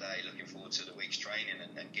boys today, looking forward to the week's training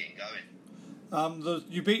and getting going.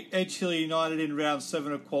 You beat Edge Hill United in round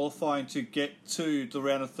 7 of qualifying to get to the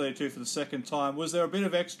round of 32 for the second time. Was there a bit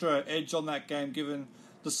of extra edge on that game given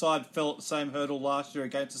the side fell at the same hurdle last year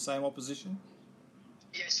against the same opposition?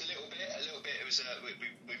 Yes, a little bit. It was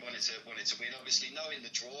we wanted to win. Obviously, knowing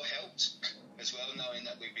the draw helped as well, knowing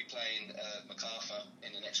that we'd be playing Macarthur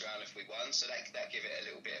in the next round if we won, so that gave it a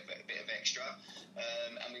little bit of extra.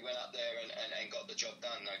 And we went up there and got the job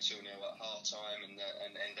done. 2-0 at half time and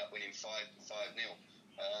ended up winning 5-0.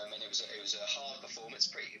 And it was a hard performance,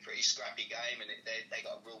 pretty scrappy game, and they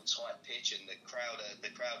got a real tight pitch, and the crowd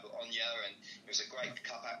were on you, and it was a great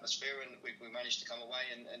cup atmosphere, and we managed to come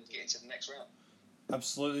away and get into the next round.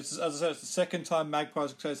 Absolutely. As I said, it's the second time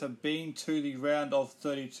Magpies have been to the round of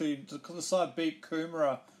 32. The side beat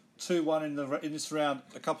Coomera 2-1 in this round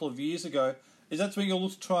a couple of years ago. Is that something you'll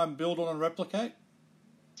look to try and build on and replicate?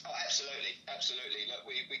 Oh, absolutely. Look,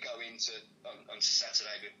 we go into on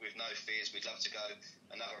Saturday with no fears. We'd love to go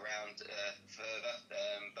another round further,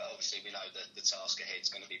 but obviously we know that the task ahead is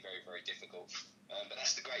going to be very, very difficult. But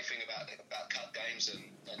that's the great thing about cup games and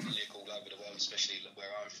look all over the world, especially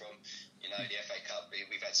where I'm from. The FA Cup,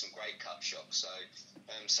 we've had some great cup shocks. So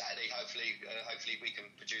Saturday, hopefully we can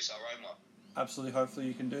produce our own one. Absolutely, hopefully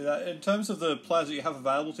you can do that. In terms of the players that you have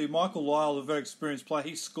available to you, Michael Lyle, a very experienced player,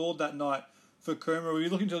 he scored that night for Coomera. Were you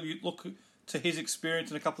looking to look to his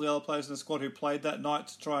experience and a couple of the other players in the squad who played that night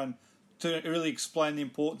to try and to really explain the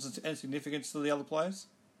importance and significance to the other players?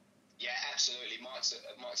 Yeah, absolutely. Mike's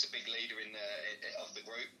a big leader of the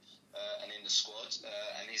group and in the squad,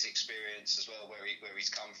 and his experience as well, where he's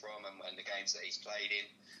come from and the games that he's played in,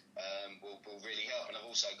 will really help. And I've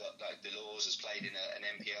also got Delors has played in an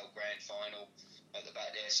NPL Grand Final at the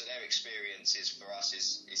back there, so their experiences for us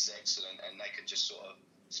is excellent, and they can just sort of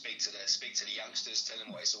speak to the youngsters, tell them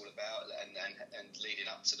what it's all about, and leading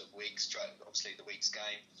up to the week's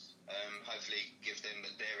game, hopefully give them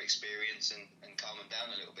their experience and calm them down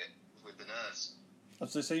a little bit with the nerves.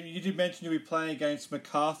 So you did mention you'll be playing against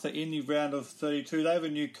Macarthur in the round of 32. They have a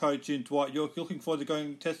new coach in Dwight York. You're looking forward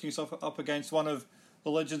to testing yourself up against one of the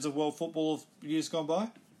legends of world football of years gone by?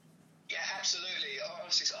 Yeah, absolutely.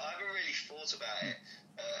 Honestly, I haven't really thought about it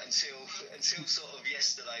until sort of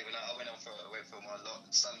yesterday when I went for my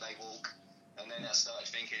Sunday walk, and then I started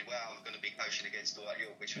thinking, wow, I'm going to be coaching against Dwight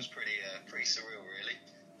York, which was pretty surreal, really.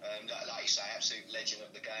 Like you say, absolute legend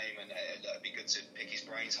of the game, and it'd be good to pick his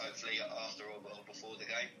brains, hopefully, after or before the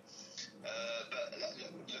game. But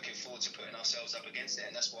looking forward to putting ourselves up against it,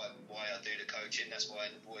 and that's why I do the coaching. That's why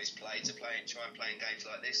the boys try and play in games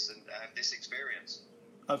like this and have this experience.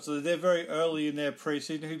 Absolutely. They're very early in their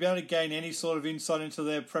pre-season. Have you been able to gain any sort of insight into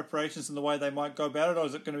their preparations and the way they might go about it, or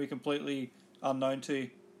is it going to be completely unknown to you?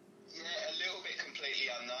 Yeah, a little bit completely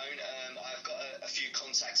unknown. I've got a few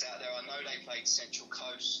contacts out there. I know they played Central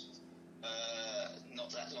Coast not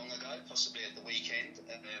that long ago, possibly at the weekend.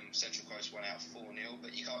 Central Coast went out 4-0,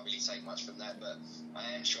 but you can't really take much from that. But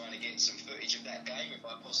I am trying to get some footage of that game if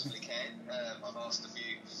I possibly can. I've asked a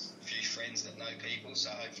few friends that know people, so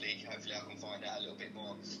hopefully I can find out a little bit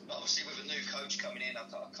more. But obviously with a new coach coming in, I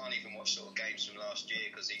can't even watch sort of games from last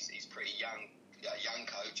year because he's pretty young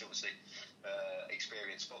coach, obviously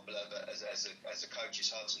experienced footballer, but as a coach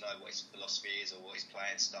it's hard to know what his philosophy is or what his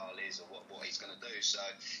playing style is or what he's going to do. So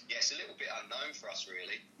yeah, it's a little bit unknown for us,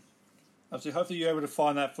 really. Absolutely. Hopefully you're able to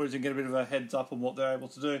find that footage and get a bit of a heads up on what they're able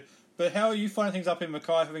to do. But how are you finding things up in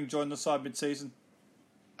Mackay, having joined the side mid-season?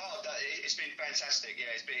 Oh, it's been fantastic.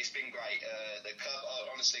 Yeah, it's been great. The club,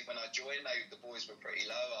 honestly, when I joined, the boys were pretty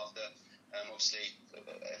low after obviously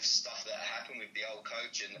stuff that happened with the old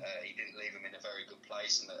coach, and he didn't leave them in a very good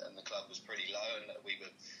place, and the club was pretty low, and we were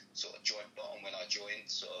sort of joint bottom when I joined,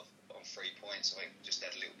 sort of on 3 points. I think we just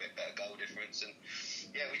had a little bit better goal difference, and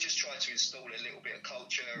yeah, we just tried to install a little bit of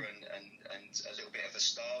culture and a little bit of a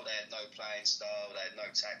style. They had no playing style, they had no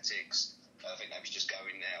tactics. I think they was just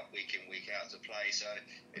going out week in, week out to play. So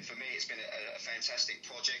for me, it's been a fantastic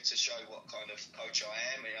project to show what kind of coach I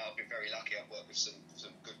am. I've been very lucky. I've worked with some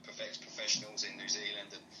good professionals in New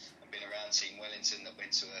Zealand and been around Team Wellington that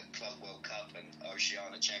went to a Club World Cup and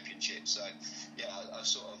Oceania Championship. So yeah, I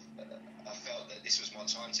felt that this was my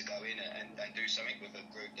time to go in and do something with a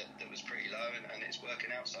group that was pretty low, and it's working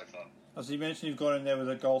out so far. As you mentioned, you've gone in there with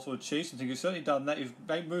a goal to the Chiefs. I think you've certainly done that. You've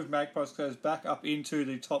moved Magpies back up into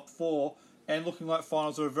the top 4. And looking like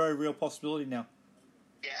finals are a very real possibility now.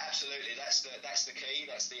 Yeah, absolutely. That's the key.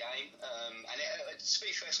 That's the aim. To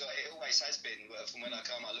be fair, Scott, it always has been. From when I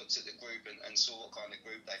come, I looked at the group and saw what kind of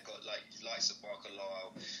group they've got, like likes of Michael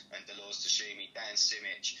Lyle and Dolores Tashimi, Dan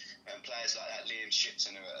Simic, and players like that. Liam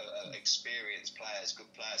Shipton are experienced players, good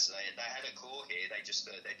players. So they had a core here. They just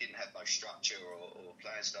they didn't have no structure or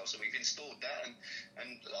playing style. So we've installed that,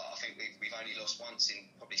 and I think we've only lost once in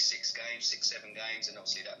probably 7 games, and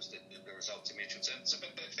obviously that was the result to Mitchelton. So,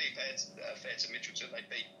 but fair to Mitchelton, they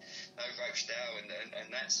beat Rochdale and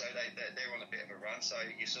that, so they're on a bit of a run. So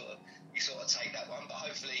you sort of take that one, but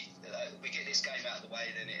hopefully we get this game out of the way,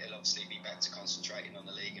 then it'll obviously be back to concentrating on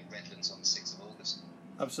the league in Redlands on the 6th of August.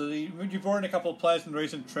 Absolutely. You brought in a couple of players in the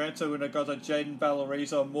recent transfer when guys like Jaden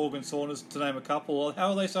Ballariza and Morgan Saunders, to name a couple.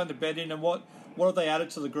 How are they starting to bed in, and what have they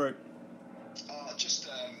added to the group? Just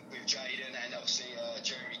with Jaden and obviously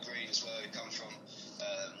Jeremy Green as well, who come from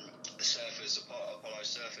the Surfers, Apollo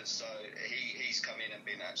Surfers. So he's come in and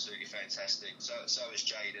been absolutely fantastic. So has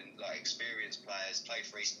Jaden, like experienced players, played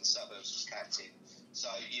for Eastern Suburbs, was captain. So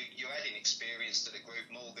you're adding experience to the group.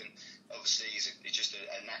 Morgan, obviously, he's just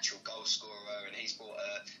a natural goal scorer, and he's brought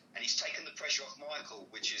and he's taken the pressure off Michael,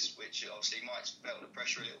 which obviously Mike's felt the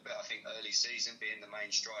pressure a little bit. I think early season being the main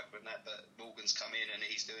striker and that, but Morgan's come in and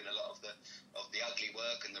he's doing a lot of the ugly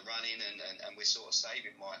work and the running, and we're sort of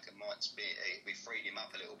saving Mike, and we freed him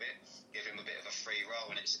up a little bit, give him a bit of a free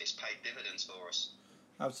roll, and it's paid dividends for us.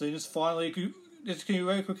 Absolutely. Just finally, can you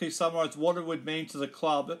very quickly summarise what it would mean to the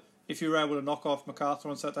club if you were able to knock off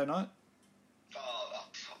Macarthur on Saturday night?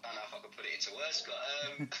 I don't know if I could put it into words, but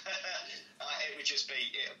it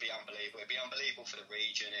would be unbelievable. It'd be unbelievable for the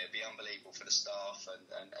region. It'd be unbelievable for the staff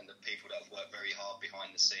and the people that have worked very hard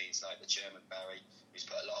behind the scenes, like the chairman Barry, who's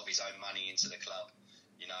put a lot of his own money into the club.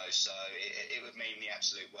 So it would mean the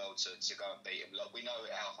absolute world to go and beat him. Look, we know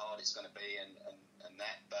how hard it's going to be and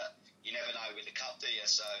that, but you never know with the cup, do you?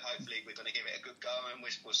 So hopefully we're going to give it a good go, and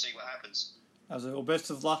we'll see what happens. Well, best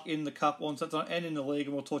of luck in the cup on Saturday and in the league,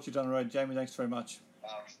 and we'll talk to you down the road. Jamie, thanks very much.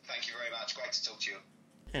 Thank you very much. Great to talk to you.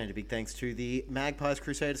 And a big thanks to the Magpies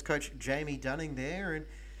Crusaders coach, Jamie Dunning there. And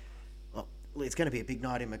it's going to be a big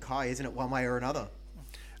night in Mackay, isn't it, one way or another?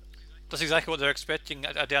 That's exactly what they're expecting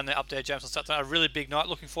down there, up there, James, on Saturday. A really big night.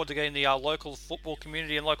 Looking forward to getting the local football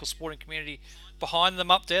community and local sporting community behind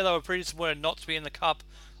them up there. They were pretty disappointed not to be in the cup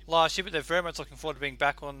last year, but they're very much looking forward to being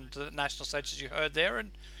back on the national stage, as you heard there.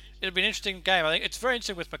 And it'll be an interesting game. I think it's very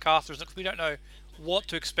interesting with Macarthur, isn't it? Because we don't know what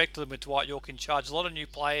to expect of them with Dwight York in charge. A lot of new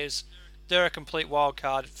players. They're a complete wild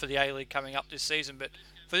card for the A-League coming up this season. But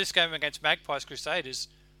for this game against Magpies Crusaders,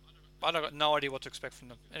 I've got no idea what to expect from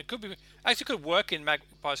them. And it could work in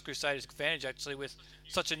Magpies Crusaders' advantage, actually, with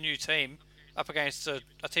such a new team up against a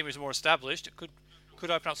team who's more established. It could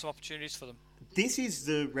open up some opportunities for them. This is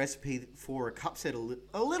the recipe for a cup set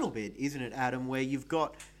a little bit, isn't it, Adam, where you've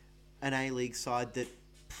got an A-League side that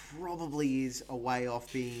probably is a way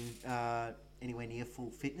off being anywhere near full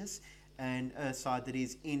fitness, and a side that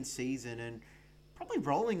is in season and probably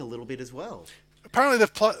rolling a little bit as well. Apparently,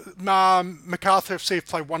 Macarthur FC have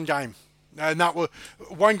played one game, and that was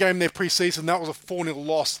one game their pre-season. That was a 4-0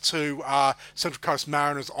 loss to Central Coast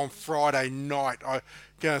Mariners on Friday night. I'm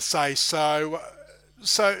gonna say so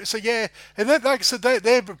yeah, and that, like I said,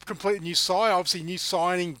 they're a completely new side. Obviously, new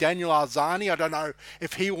signing Daniel Arzani. I don't know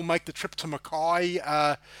if he will make the trip to Mackay.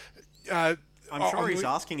 I'm sure he's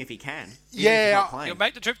asking if he can. Yeah, he'll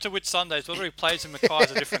make the trip to Whitsundays. Whether he plays in Mackay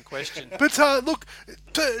is a different question. But look,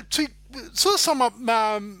 to sort of sum up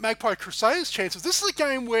Magpie Crusaders' chances, this is a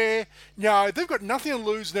game where they've got nothing to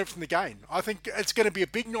lose and everything to gain. I think it's going to be a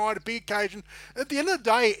big night, a big occasion. At the end of the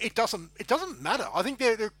day, it doesn't matter. I think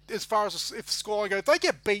they're as far as if the scoreline goes, if they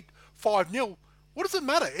get beat 5-0. What does it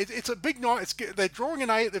matter? It's a big night. They've drawn an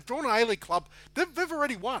A-League club. They've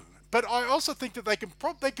already won. but I also think that they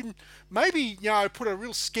can maybe put a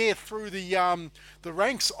real scare through the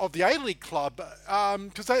ranks of the A-League club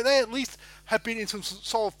because they at least have been in some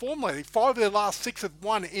solid form lately. 5 of their last 6 have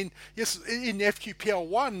won in FQPL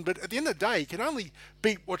 1, but at the end of the day, you can only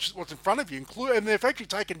beat what's in front of you, and they've actually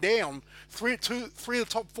taken down three of the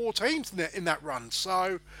top 4 teams in that run.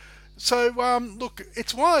 So look,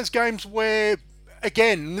 it's one of those games where,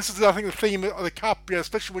 again, this is, I think, the theme of the Cup,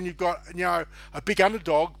 especially when you've got, a big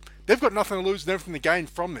underdog. They've got nothing to lose and everything to gain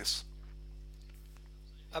from this.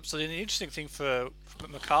 Absolutely. And the interesting thing for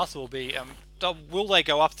MacArthur will be, will they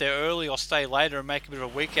go up there early or stay later and make a bit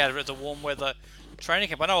of a week out of it as a warm weather training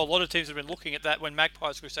camp? I know a lot of teams have been looking at that when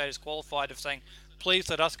Magpies Crusaders qualified, of saying, please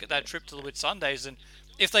let us get that trip to the Whitsundays. And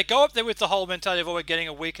if they go up there with the whole mentality of, we're getting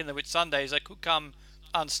a week in the Whitsundays, they could come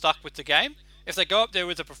unstuck with the game. If they go up there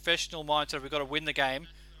with a professional mindset, we've got to win the game,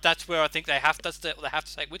 that's where I think they have to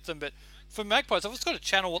take with them. But for Magpies, I've just got to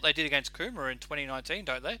channel what they did against Coomera in 2019,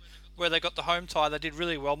 don't they? Where they got the home tie, they did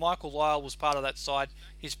really well. Michael Lyle was part of that side.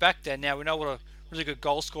 He's back there now. We know what a really good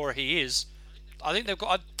goal scorer he is. I think they've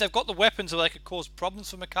got the weapons where they could cause problems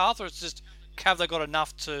for MacArthur. It's just, have they got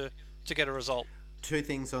enough to get a result? 2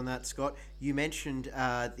 things on that, Scott. You mentioned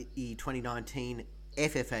the 2019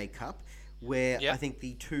 FFA Cup, where I think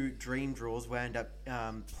the 2 dream draws wound up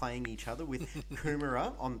playing each other, with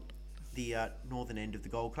Coomera on the northern end of the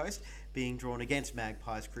Gold Coast being drawn against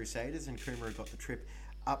Magpies Crusaders, and Coomera got the trip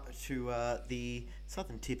up to the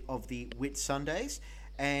southern tip of the Whitsundays.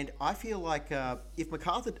 And I feel like if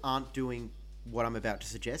MacArthur aren't doing what I'm about to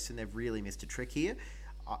suggest, and they've really missed a trick here,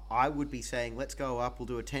 I would be saying, let's go up, we'll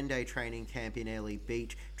do a 10-day training camp in Airlie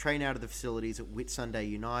Beach, train out of the facilities at Whitsunday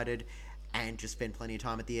United, and just spend plenty of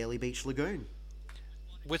time at the Airlie Beach Lagoon.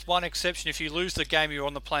 With one exception, if you lose the game, you're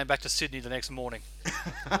on the plane back to Sydney the next morning.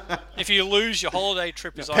 If you lose, your holiday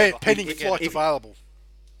trip is over. Pending flights available.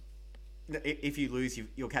 If you lose,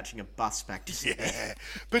 you're catching a bus back to Sydney. Yeah,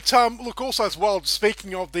 but look, also as well,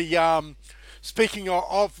 speaking of the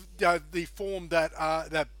form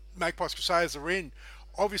that Magpies Crusaders are in,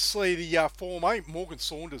 obviously the form, I think Morgan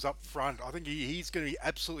Saunders up front, I think he's going to be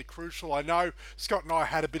absolutely crucial. I know Scott and I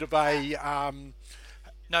had a bit of a...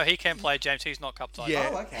 no, he can play, James. He's not cup tied.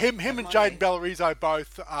 Yeah, okay. him and Jaden Bellarizo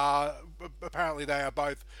both, apparently they are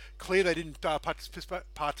both clear. They didn't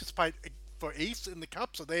participate for East in the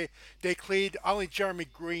Cup, so they're cleared. Only Jeremy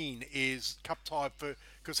Green is cup tied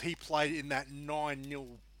because he played in that 9-0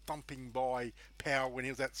 thumping by Power when he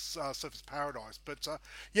was at Surfers Paradise. But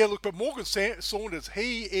but Morgan Saunders,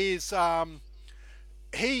 he is like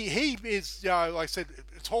I said,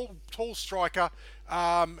 a tall striker.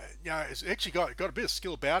 He's actually got a bit of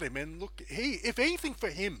skill about him. And look, if anything for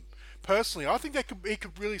him personally, I think he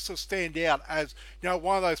could really sort of stand out as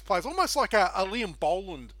one of those players, almost like a Liam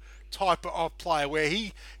Boland type of player, where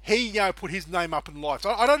he put his name up in lights.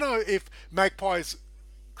 I don't know if Magpies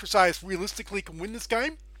Crusaders realistically can win this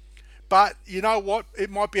game, but you know what? It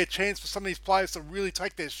might be a chance for some of these players to really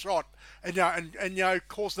take their shot and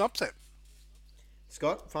cause an upset.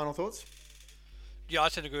 Scott, final thoughts? Yeah, I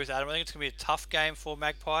tend to agree with Adam. I think it's going to be a tough game for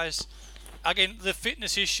Magpies. Again, the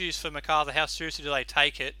fitness issues for MacArthur, how seriously do they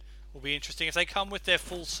take it, will be interesting. If they come with their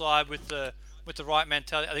full side with the right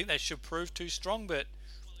mentality, I think they should prove too strong. But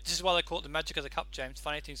this is why they call it the magic of the Cup, James.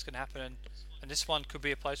 Funny things can happen, and this one could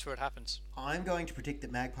be a place where it happens. I'm going to predict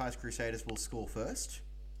that Magpies Crusaders will score first,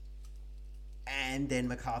 and then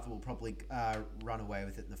MacArthur will probably run away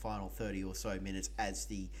with it in the final 30 or so minutes as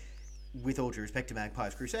with all due respect to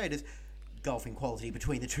Magpies Crusaders, golfing quality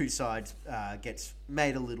between the 2 sides gets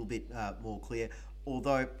made a little bit more clear.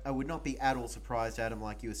 Although I would not be at all surprised, Adam,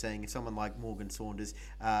 like you were saying, if someone like Morgan Saunders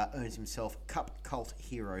earns himself Cup cult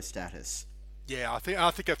hero status. Yeah, I think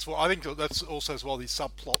that's what I think. That's also as well the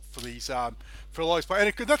subplot for these for a lot of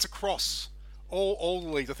players, and that's across all the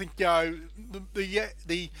leagues. I think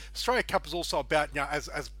the Australia Cup is also about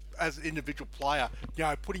as an individual player,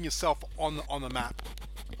 putting yourself on the map.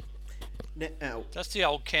 Now, that's the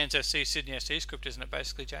old Cairns FC Sydney FC script, isn't it?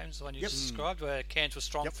 Basically, James, the one you just described, where Cairns was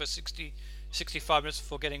strong for 65 minutes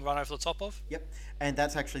before getting run over the top of. Yep, and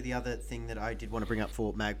that's actually the other thing that I did want to bring up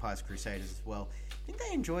for Magpies Crusaders as well. I think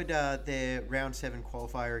they enjoyed their round 7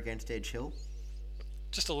 qualifier against Edge Hill.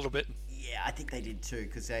 Just a little bit. Yeah, I think they did too,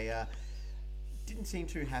 because they didn't seem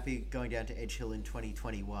too happy going down to Edge Hill in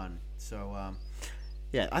 2021. So,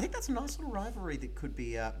 yeah, I think that's a nice little rivalry that could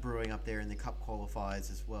be brewing up there in the Cup qualifiers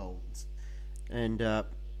as well. And,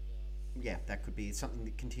 yeah, that could be something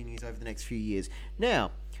that continues over the next few years.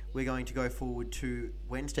 Now, we're going to go forward to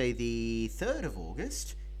Wednesday the 3rd of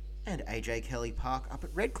August and AJ Kelly Park up at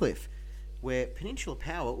Redcliffe, where Peninsula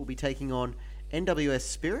Power will be taking on NWS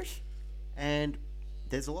Spirit, and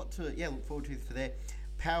there's a lot to look forward to for there.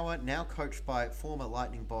 Power, now coached by former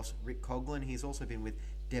Lightning boss Rick Coughlin. He's also been with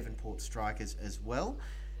Devonport Strikers as well.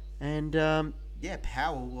 And,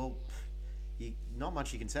 Power, well, not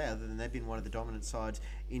much you can say other than they've been one of the dominant sides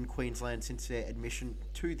in Queensland since their admission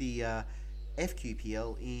to the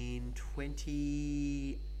FQPL in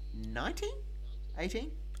 2019?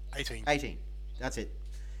 18? 18. That's it.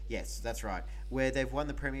 Yes, that's right. Where they've won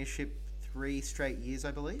the premiership 3 straight years,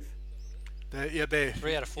 I believe. They're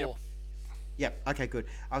 3 out of 4. Yep. Okay, good.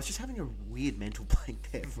 I was just having a weird mental blank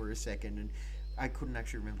there for a second, and I couldn't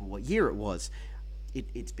actually remember what year it was.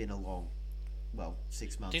 It's been a long,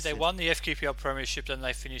 6 months. I think they won the FQPL premiership, then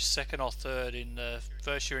they finished 2nd or 3rd in the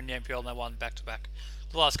first year in the NPL, and they won back-to-back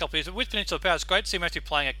the last couple of years. But with Peninsula Power, it's great to see them actually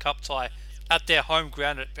playing a cup tie at their home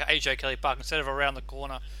ground at AJ Kelly Park instead of around the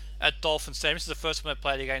corner at Dolphin Stadium. This is the first time they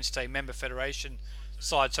played against a member federation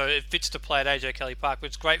side, so it fits to play at AJ Kelly Park. But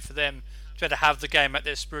it's great for them to have the game at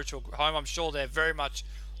their spiritual home. I'm sure they're very much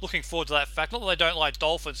looking forward to that fact. Not that they don't like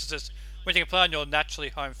Dolphins, it's just when you can play on your naturally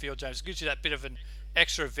home field, James, it gives you that bit of an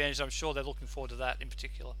extra advantage. I'm sure they're looking forward to that in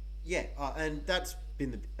particular. Yeah, and that's been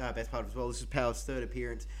the best part as well. This is Power's 3rd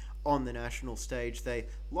appearance on the national stage. They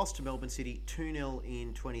lost to Melbourne City 2-0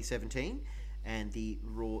 in 2017 and the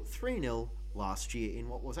Raw 3-0 last year in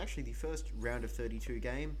what was actually the first round of 32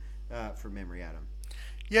 game from memory, Adam.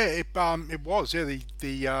 Yeah, it was. Yeah,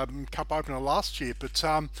 the cup opener last year. But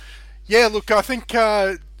look, I think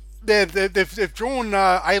they've drawn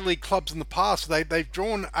A-League clubs in the past. They've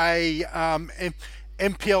drawn a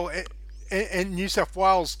NPL and New South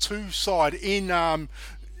Wales 2 side in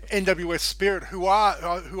NWS Spirit, who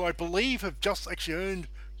I believe have just actually earned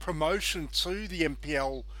promotion to the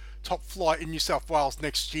NPL top flight in New South Wales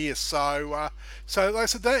next year. So like I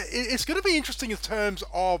said, it's going to be interesting in terms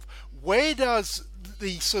of where does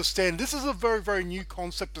the sort of stand. This is a very, very new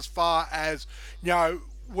concept as far as,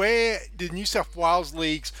 where the New South Wales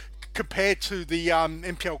leagues compared to the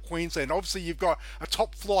NPL Queensland. Obviously, you've got a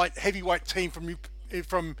top flight heavyweight team from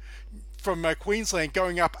Queensland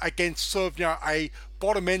going up against sort of a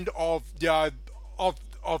bottom end of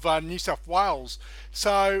New South Wales.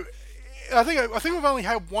 So I think we've only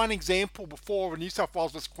had one example before of a New South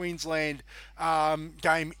Wales versus Queensland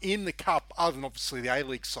game in the Cup, other than obviously the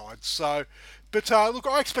A-League side. So, but look,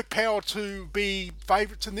 I expect Power to be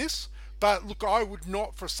favourites in this. But look, I would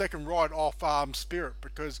not for a second write off Spirit,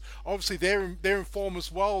 because obviously they're in form as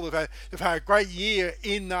well. They've had a great year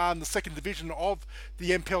in the second division of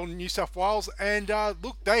the NPL in New South Wales, and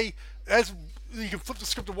look, as you can flip the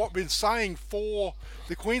script of what we've been saying for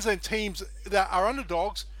the Queensland teams that are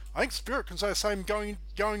underdogs, I think Spirit can say the same going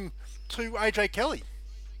to AJ Kelly.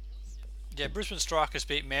 Yeah, Brisbane Strikers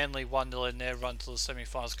beat Manly 1-0 in their run to the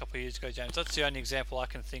semi-finals a couple of years ago, James. That's the only example I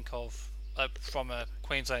can think of from a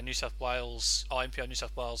Queensland, New South Wales, or NPL New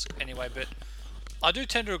South Wales anyway. But I do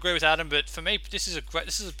tend to agree with Adam. But for me, this is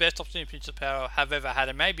the best opportunity Peninsula Power have ever had,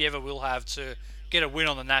 and maybe ever will have, to get a win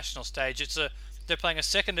on the national stage. They're playing a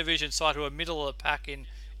second division side who are middle of the pack in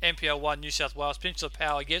NPL 1 New South Wales. Peninsula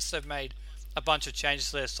Power, yes, they've made a bunch of changes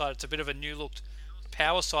to their side. It's a bit of a new looked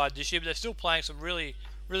Power side this year, but they're still playing some really,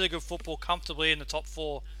 really good football comfortably in the top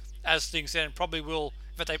 4 as things stand, and probably will,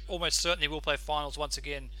 in fact they almost certainly will play finals once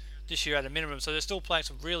again this year at a minimum. So they're still playing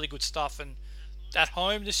some really good stuff, and at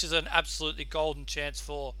home this is an absolutely golden chance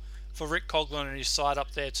for Rick Coughlin and his side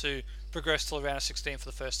up there to progress to the round of 16 for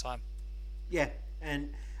the first time. Yeah,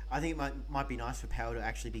 and I think it might be nice for Power to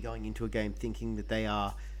actually be going into a game thinking that they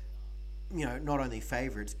are, not only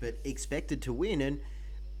favourites but expected to win. And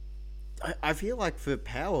I feel like for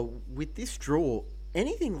Power, with this draw,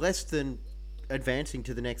 anything less than advancing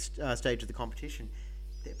to the next stage of the competition,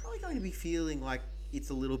 they're probably going to be feeling like it's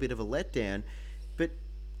a little bit of a letdown. But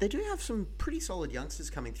they do have some pretty solid youngsters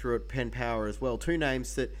coming through at Penn Power as well. 2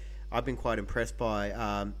 names that I've been quite impressed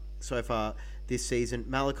by so far this season.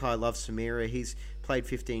 Malachi Love Samira, he's played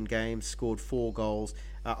 15 games, scored 4 goals,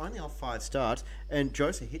 only off 5 starts. And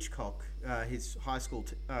Joseph Hitchcock, his high school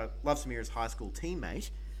Love Samira's high school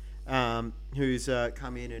teammate, who's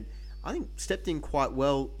come in and I think stepped in quite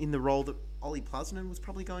well in the role that Ollie Plusnen was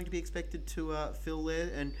probably going to be expected to fill there.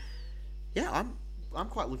 And yeah, I'm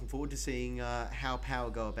quite looking forward to seeing how Power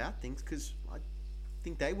go about things, because I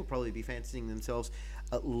think they will probably be fancying themselves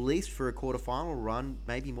at least for a quarter-final run,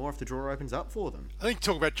 maybe more if the draw opens up for them. I think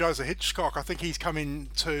talk about Joseph Hitchcock, I think he's come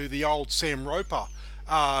into the old Sam Roper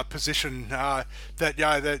position that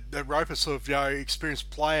Roper sort of experienced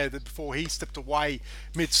player that before he stepped away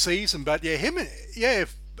mid-season. But yeah,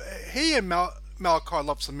 he and Malachi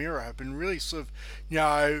Lopsamira have been really sort of,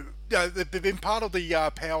 they've been part of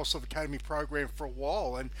the Power sort of Academy program for a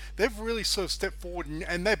while, and they've really sort of stepped forward,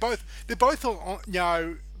 and they're both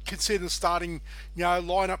considered starting,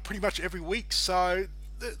 line up pretty much every week. So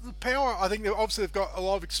the Power, I think they've got a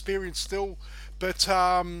lot of experience still, but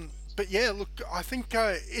yeah, look, I think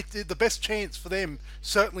the best chance for them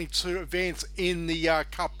certainly to advance in the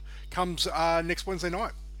Cup comes next Wednesday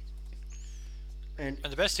night. And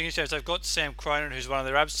the best thing is they've got Sam Cronin, who's one of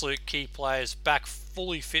their absolute key players, back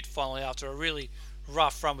fully fit finally after a really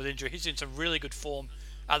rough run with injury. He's in some really good form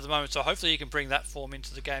at the moment, so hopefully he can bring that form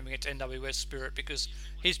into the game against NWS Spirit, because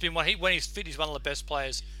he's been when he's fit, he's one of the best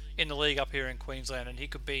players in the league up here in Queensland, and he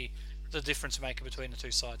could be the difference maker between the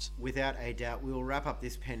two sides. Without a doubt. We will wrap up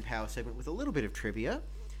this Penn Power segment with a little bit of trivia.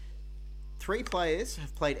 3 players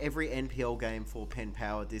have played every NPL game for Penn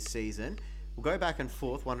Power this season. We'll go back and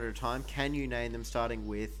forth one at a time. Can you name them, starting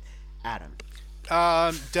with Adam?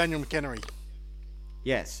 Daniel McHenry.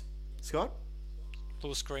 Yes. Scott?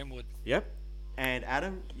 Lewis Greenwood. Yep. And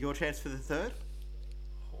Adam, your chance for the third?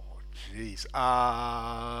 Oh, jeez.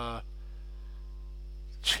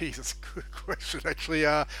 Jesus, good question, actually.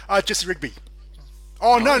 Jesse Rigby.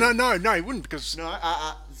 Oh, no, he wouldn't, because... No,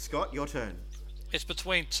 Scott, your turn. It's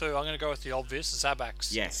between 2. I'm going to go with the obvious,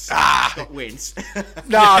 Zabax. Yes. Scott wins.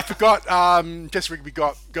 No, I forgot. Jesse Rigby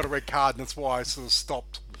got a red card, and that's why I sort of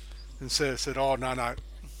stopped and said, oh, no.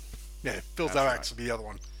 Yeah, Phil Zabax would be the other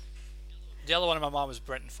one. The other one in my mind was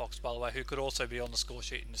Brenton Fox, by the way, who could also be on the score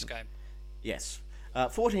sheet in this game. Yes.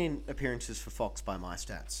 14 appearances for Fox by my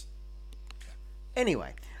stats.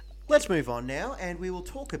 Anyway, let's move on now, and we will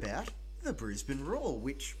talk about the Brisbane Roar,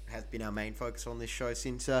 which has been our main focus on this show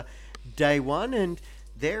since day one, and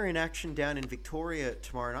they're in action down in Victoria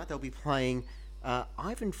tomorrow night. They'll be playing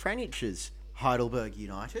Ivan Franic's Heidelberg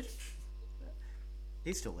United.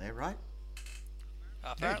 He's still there, right?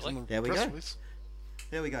 Apparently. There we go.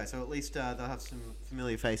 There we go. So at least they'll have some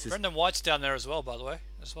familiar faces. Brendan White's down there as well, by the way.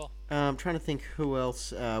 I'm trying to think who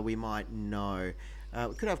else we might know.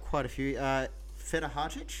 We could have quite a few. Fedor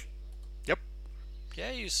Hartic? Yep.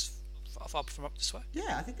 Yeah, he's up from up this way.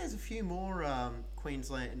 Yeah, I think there's a few more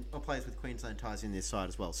Queensland or players with Queensland ties in this side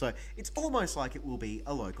as well. So it's almost like it will be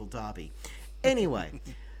a local derby. Anyway,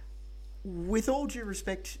 with all due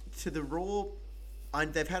respect to the Raw,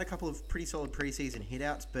 they've had a couple of pretty solid preseason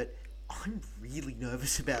hitouts, but I'm really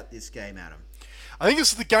nervous about this game, Adam. I think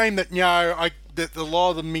this is the game that that a lot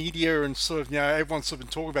of the media and sort of everyone's sort of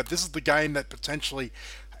been talking about. This is the game that potentially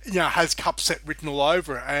has cup set written all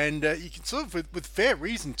over it, and you can sort of with fair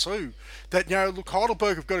reason too that look,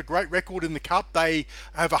 Heidelberg have got a great record in the cup. They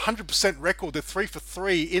have a 100% record. They're 3 for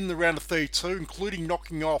 3 in the round of 32, including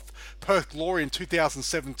knocking off Perth Glory in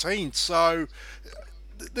 2017. So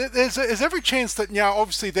there's every chance that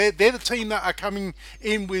obviously they're the team that are coming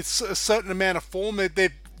in with a certain amount of form.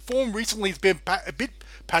 Their form recently has been a bit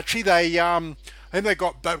patchy. They I think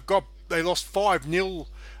they lost 5-0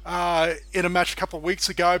 in a match a couple of weeks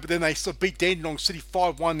ago, but then they sort of beat Dandenong City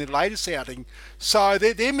 5-1 in their latest outing. So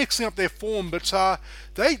they're mixing up their form, but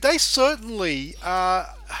they certainly are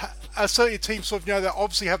certainly a team sort of that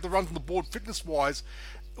obviously have the runs on the board fitness wise.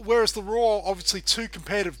 Whereas the Raw, obviously 2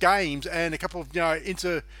 competitive games and a couple of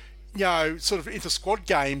inter squad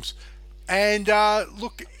games, and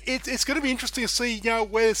look, it's going to be interesting to see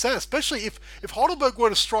where it's at, especially if Heidelberg were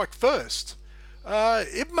to strike first.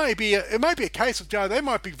 It may be a case of they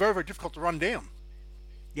might be very, very difficult to run down.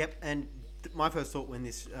 Yep, and my first thought when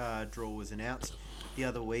this draw was announced the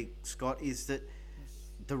other week, Scott, is that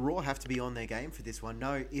the Raw have to be on their game for this one.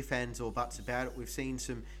 No ifs, ands or buts about it. We've seen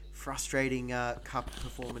some frustrating cup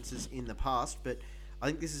performances in the past, but I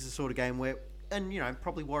think this is the sort of game where, and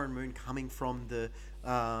probably Warren Moon coming from the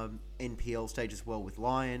NPL stage as well with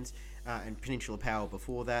Lions and Peninsula Power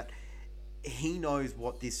before that, he knows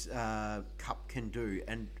what this cup can do,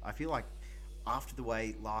 and I feel like after the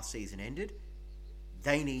way last season ended,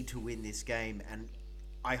 they need to win this game, and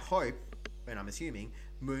I hope, and I'm assuming,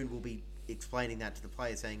 Moon will be explaining that to the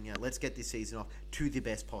players, saying, let's get this season off to the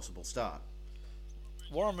best possible start.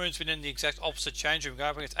 Warren Moon's been in the exact opposite change room, going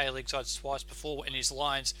up against A-League sides twice before in his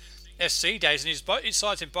Lions SC days, and his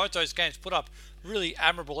sides in both those games put up really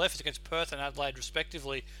admirable efforts against Perth and Adelaide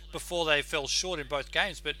respectively before they fell short in both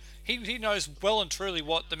games. But he knows well and truly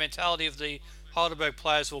what the mentality of the Heidelberg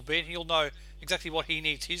players will be, and he'll know exactly what he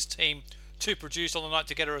needs his team to produce on the night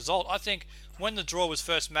to get a result. I think when the draw was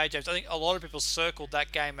first made, James, I think a lot of people circled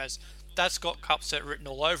that game as that's got cup set written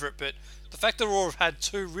all over it, but the fact that Raw have had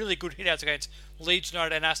 2 really good hitouts against Leeds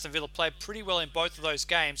United and Aston Villa, played pretty well in both of those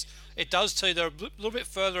games, it does tell you they're a little bit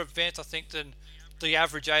further advanced, I think, than the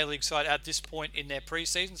average A-League side at this point in their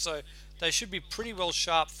pre-season. So they should be pretty well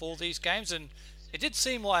sharp for these games. And it did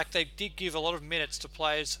seem like they did give a lot of minutes to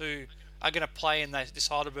players who are going to play in this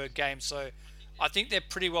Heidelberg game. So I think they're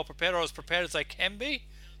pretty well prepared, or as prepared as they can be.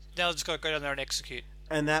 Now they've just got to go down there and execute.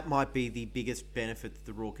 And that might be the biggest benefit that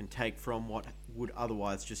the Raw can take from what would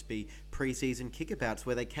otherwise just be pre-season kickabouts,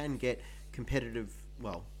 where they can get competitive,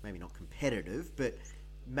 well, maybe not competitive, but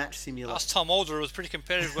match simulation. Last Tom Alder was pretty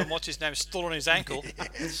competitive when what's his name stood on his ankle.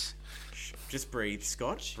 Just breathe,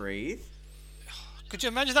 Scott. Breathe. Could you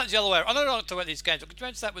imagine that the other way around? I don't know what to talk about these games, but could you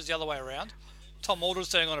imagine that was the other way around? Tom Alder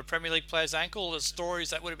standing on a Premier League player's ankle. There's stories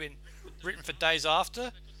that would have been written for days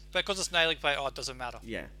after. But because it's an A-League player, it doesn't matter.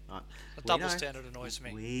 Yeah. The double standard annoys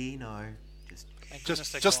me. We know.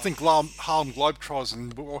 Just think Harlem Globetrotters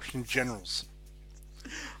and Washington Generals.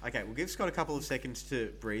 Okay, we'll give Scott a couple of seconds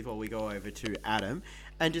to breathe while we go over to Adam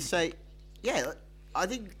and just say, yeah, I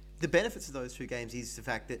think the benefits of those two games is the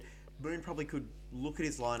fact that Boone probably could look at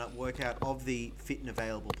his lineup, work out of the fit and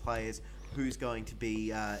available players who's going to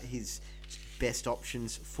be his best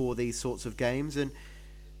options for these sorts of games. And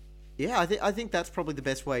yeah, I think that's probably the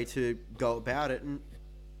best way to go about it. And,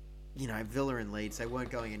 you know, Villa and Leeds, they weren't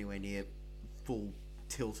going anywhere near full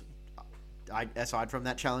tilt. Aside from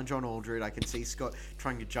that challenge on Aldred, I can see Scott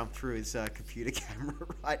trying to jump through his computer camera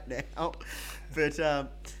right now. But,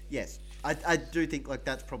 yes, I do think like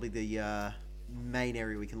that's probably the main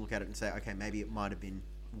area we can look at it and say, okay, maybe it might have been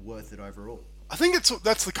worth it overall. I think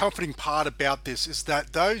that's the comforting part about this, is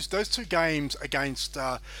that those two games against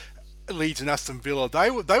Leeds and Aston Villa, they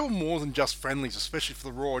were more than just friendlies, especially for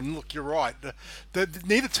the Raw. And look, you're right.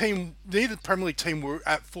 Neither Premier League team were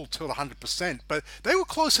at full tilt 100%, but they were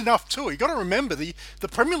close enough too. You got to remember the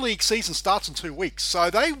Premier League season starts in 2 weeks, so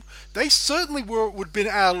they certainly would have been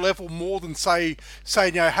at a level more than say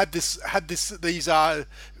you know had these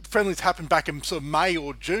friendlies happen back in sort of May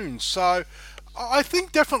or June. So I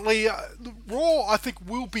think definitely Raw, I think,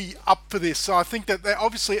 will be up for this. So I think that they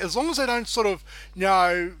obviously, as long as they don't sort of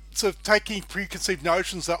take any preconceived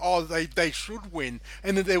notions that they should win,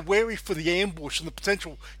 and that they're wary for the ambush and the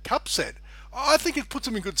potential cup set, I think it puts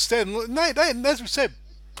them in good stead. And they as we said,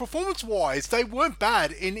 performance-wise, they weren't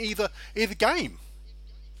bad in either game.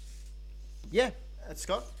 Yeah,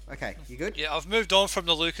 Scott. Okay, you good? Yeah, I've moved on from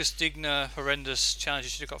the Lucas Digner horrendous challenge you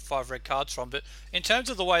should have got 5 red cards from. But in terms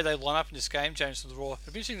of the way they line up in this game, James and the Raw,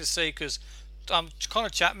 it'd be interesting to see because Connor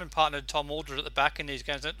Chapman partnered Tom Aldred at the back in these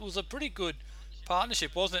games. It was a pretty good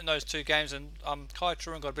partnership, wasn't it, in those two games? And Kai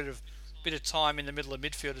Truman got a bit of time in the middle of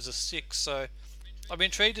midfield as a 6. So I'd be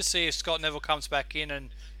intrigued to see if Scott Neville comes back in and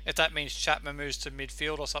if that means Chapman moves to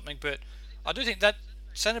midfield or something. But I do think that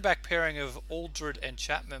centre-back pairing of Aldred and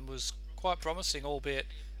Chapman was quite promising, albeit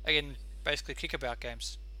again, basically kickabout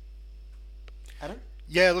games. Adam?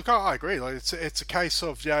 Yeah, look, I agree. Like, it's a case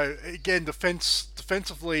of, you know, again,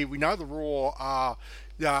 defensively, we know the Raw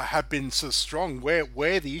have been so strong.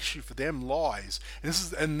 Where the issue for them lies,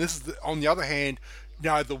 and this is on the other hand, you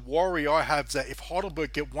know, the worry I have is that if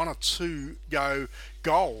Heidelberg get 1 or 2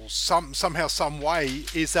 goals, somehow, some way,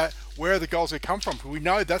 is that where are the goals going to come from? Because we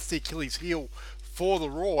know that's the Achilles heel for the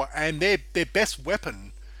Raw, and their best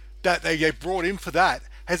weapon that they brought in for that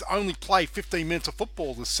has only played 15 minutes of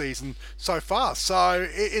football this season so far. So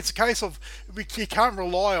it's a case of you can't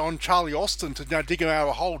rely on Charlie Austin to dig him out of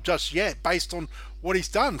a hole just yet based on what he's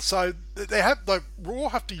done. So Raw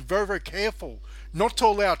have to be very, very careful not to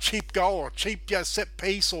allow a cheap goal or a cheap set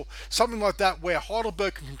piece or something like that where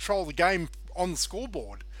Heidelberg can control the game on the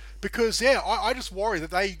scoreboard. Because, I just worry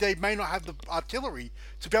that they may not have the artillery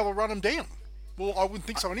to be able to run them down. Well, I wouldn't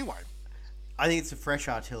think so anyway. I think it's the fresh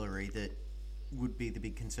artillery that would be the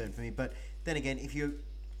big concern for me. But then again,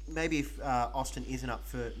 if Austin isn't up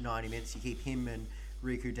for 90 minutes, you keep him and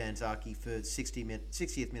Riku Danzaki for 60th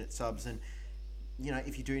minute subs, and you know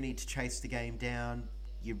if you do need to chase the game down,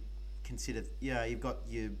 you consider you've got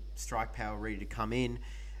your strike power ready to come in,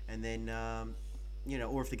 and then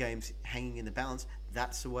or if the game's hanging in the balance,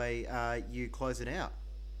 that's the way you close it out.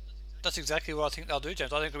 That's exactly what I think they'll do,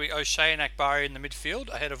 James. I think it'll be O'Shea and Akbari in the midfield,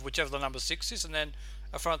 ahead of whichever the number 6 is, and then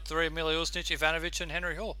a front 3, Emilio Usnic, Ivanovic and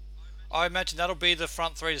Henry Hall. I imagine that'll be the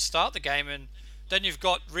front 3 to start the game, and then you've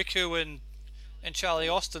got Riku and Charlie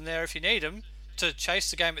Austin there if you need them to chase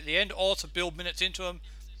the game at the end, or to build minutes into them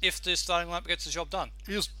if the starting lineup gets the job done.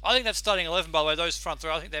 I think that starting 11, by the way, those front 3,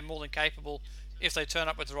 I think they're more than capable if they turn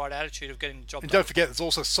up with the right attitude of getting the job done. And don't forget, there's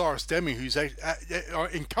also Cyrus Demi, who's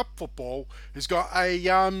in cup football, who's got a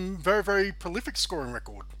very, very prolific scoring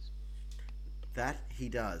record. That he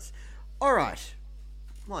does. All right.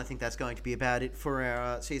 Well, I think that's going to be about it for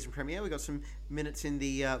our season premiere. We got some minutes in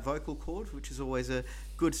the vocal cord, which is always a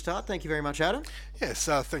good start. Thank you very much, Adam. Yes,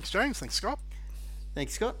 thanks, James. Thanks, Scott.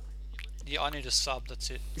 Thanks, Scott. Yeah, I need a sub. That's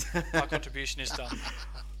it. My contribution is done.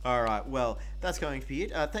 All right, well, that's going to be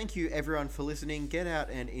it. Thank you, everyone, for listening. Get out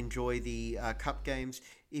and enjoy the Cup games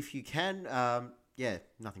if you can. Yeah,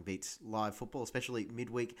 nothing beats live football, especially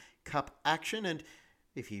midweek Cup action. And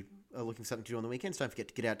if you are looking for something to do on the weekends, don't forget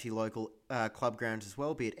to get out to your local club grounds as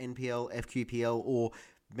well, be it NPL, FQPL, or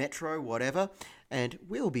Metro, whatever. And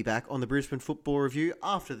we'll be back on the Brisbane Football Review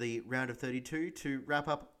after the round of 32 to wrap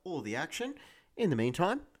up all the action. In the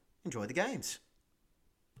meantime, enjoy the games.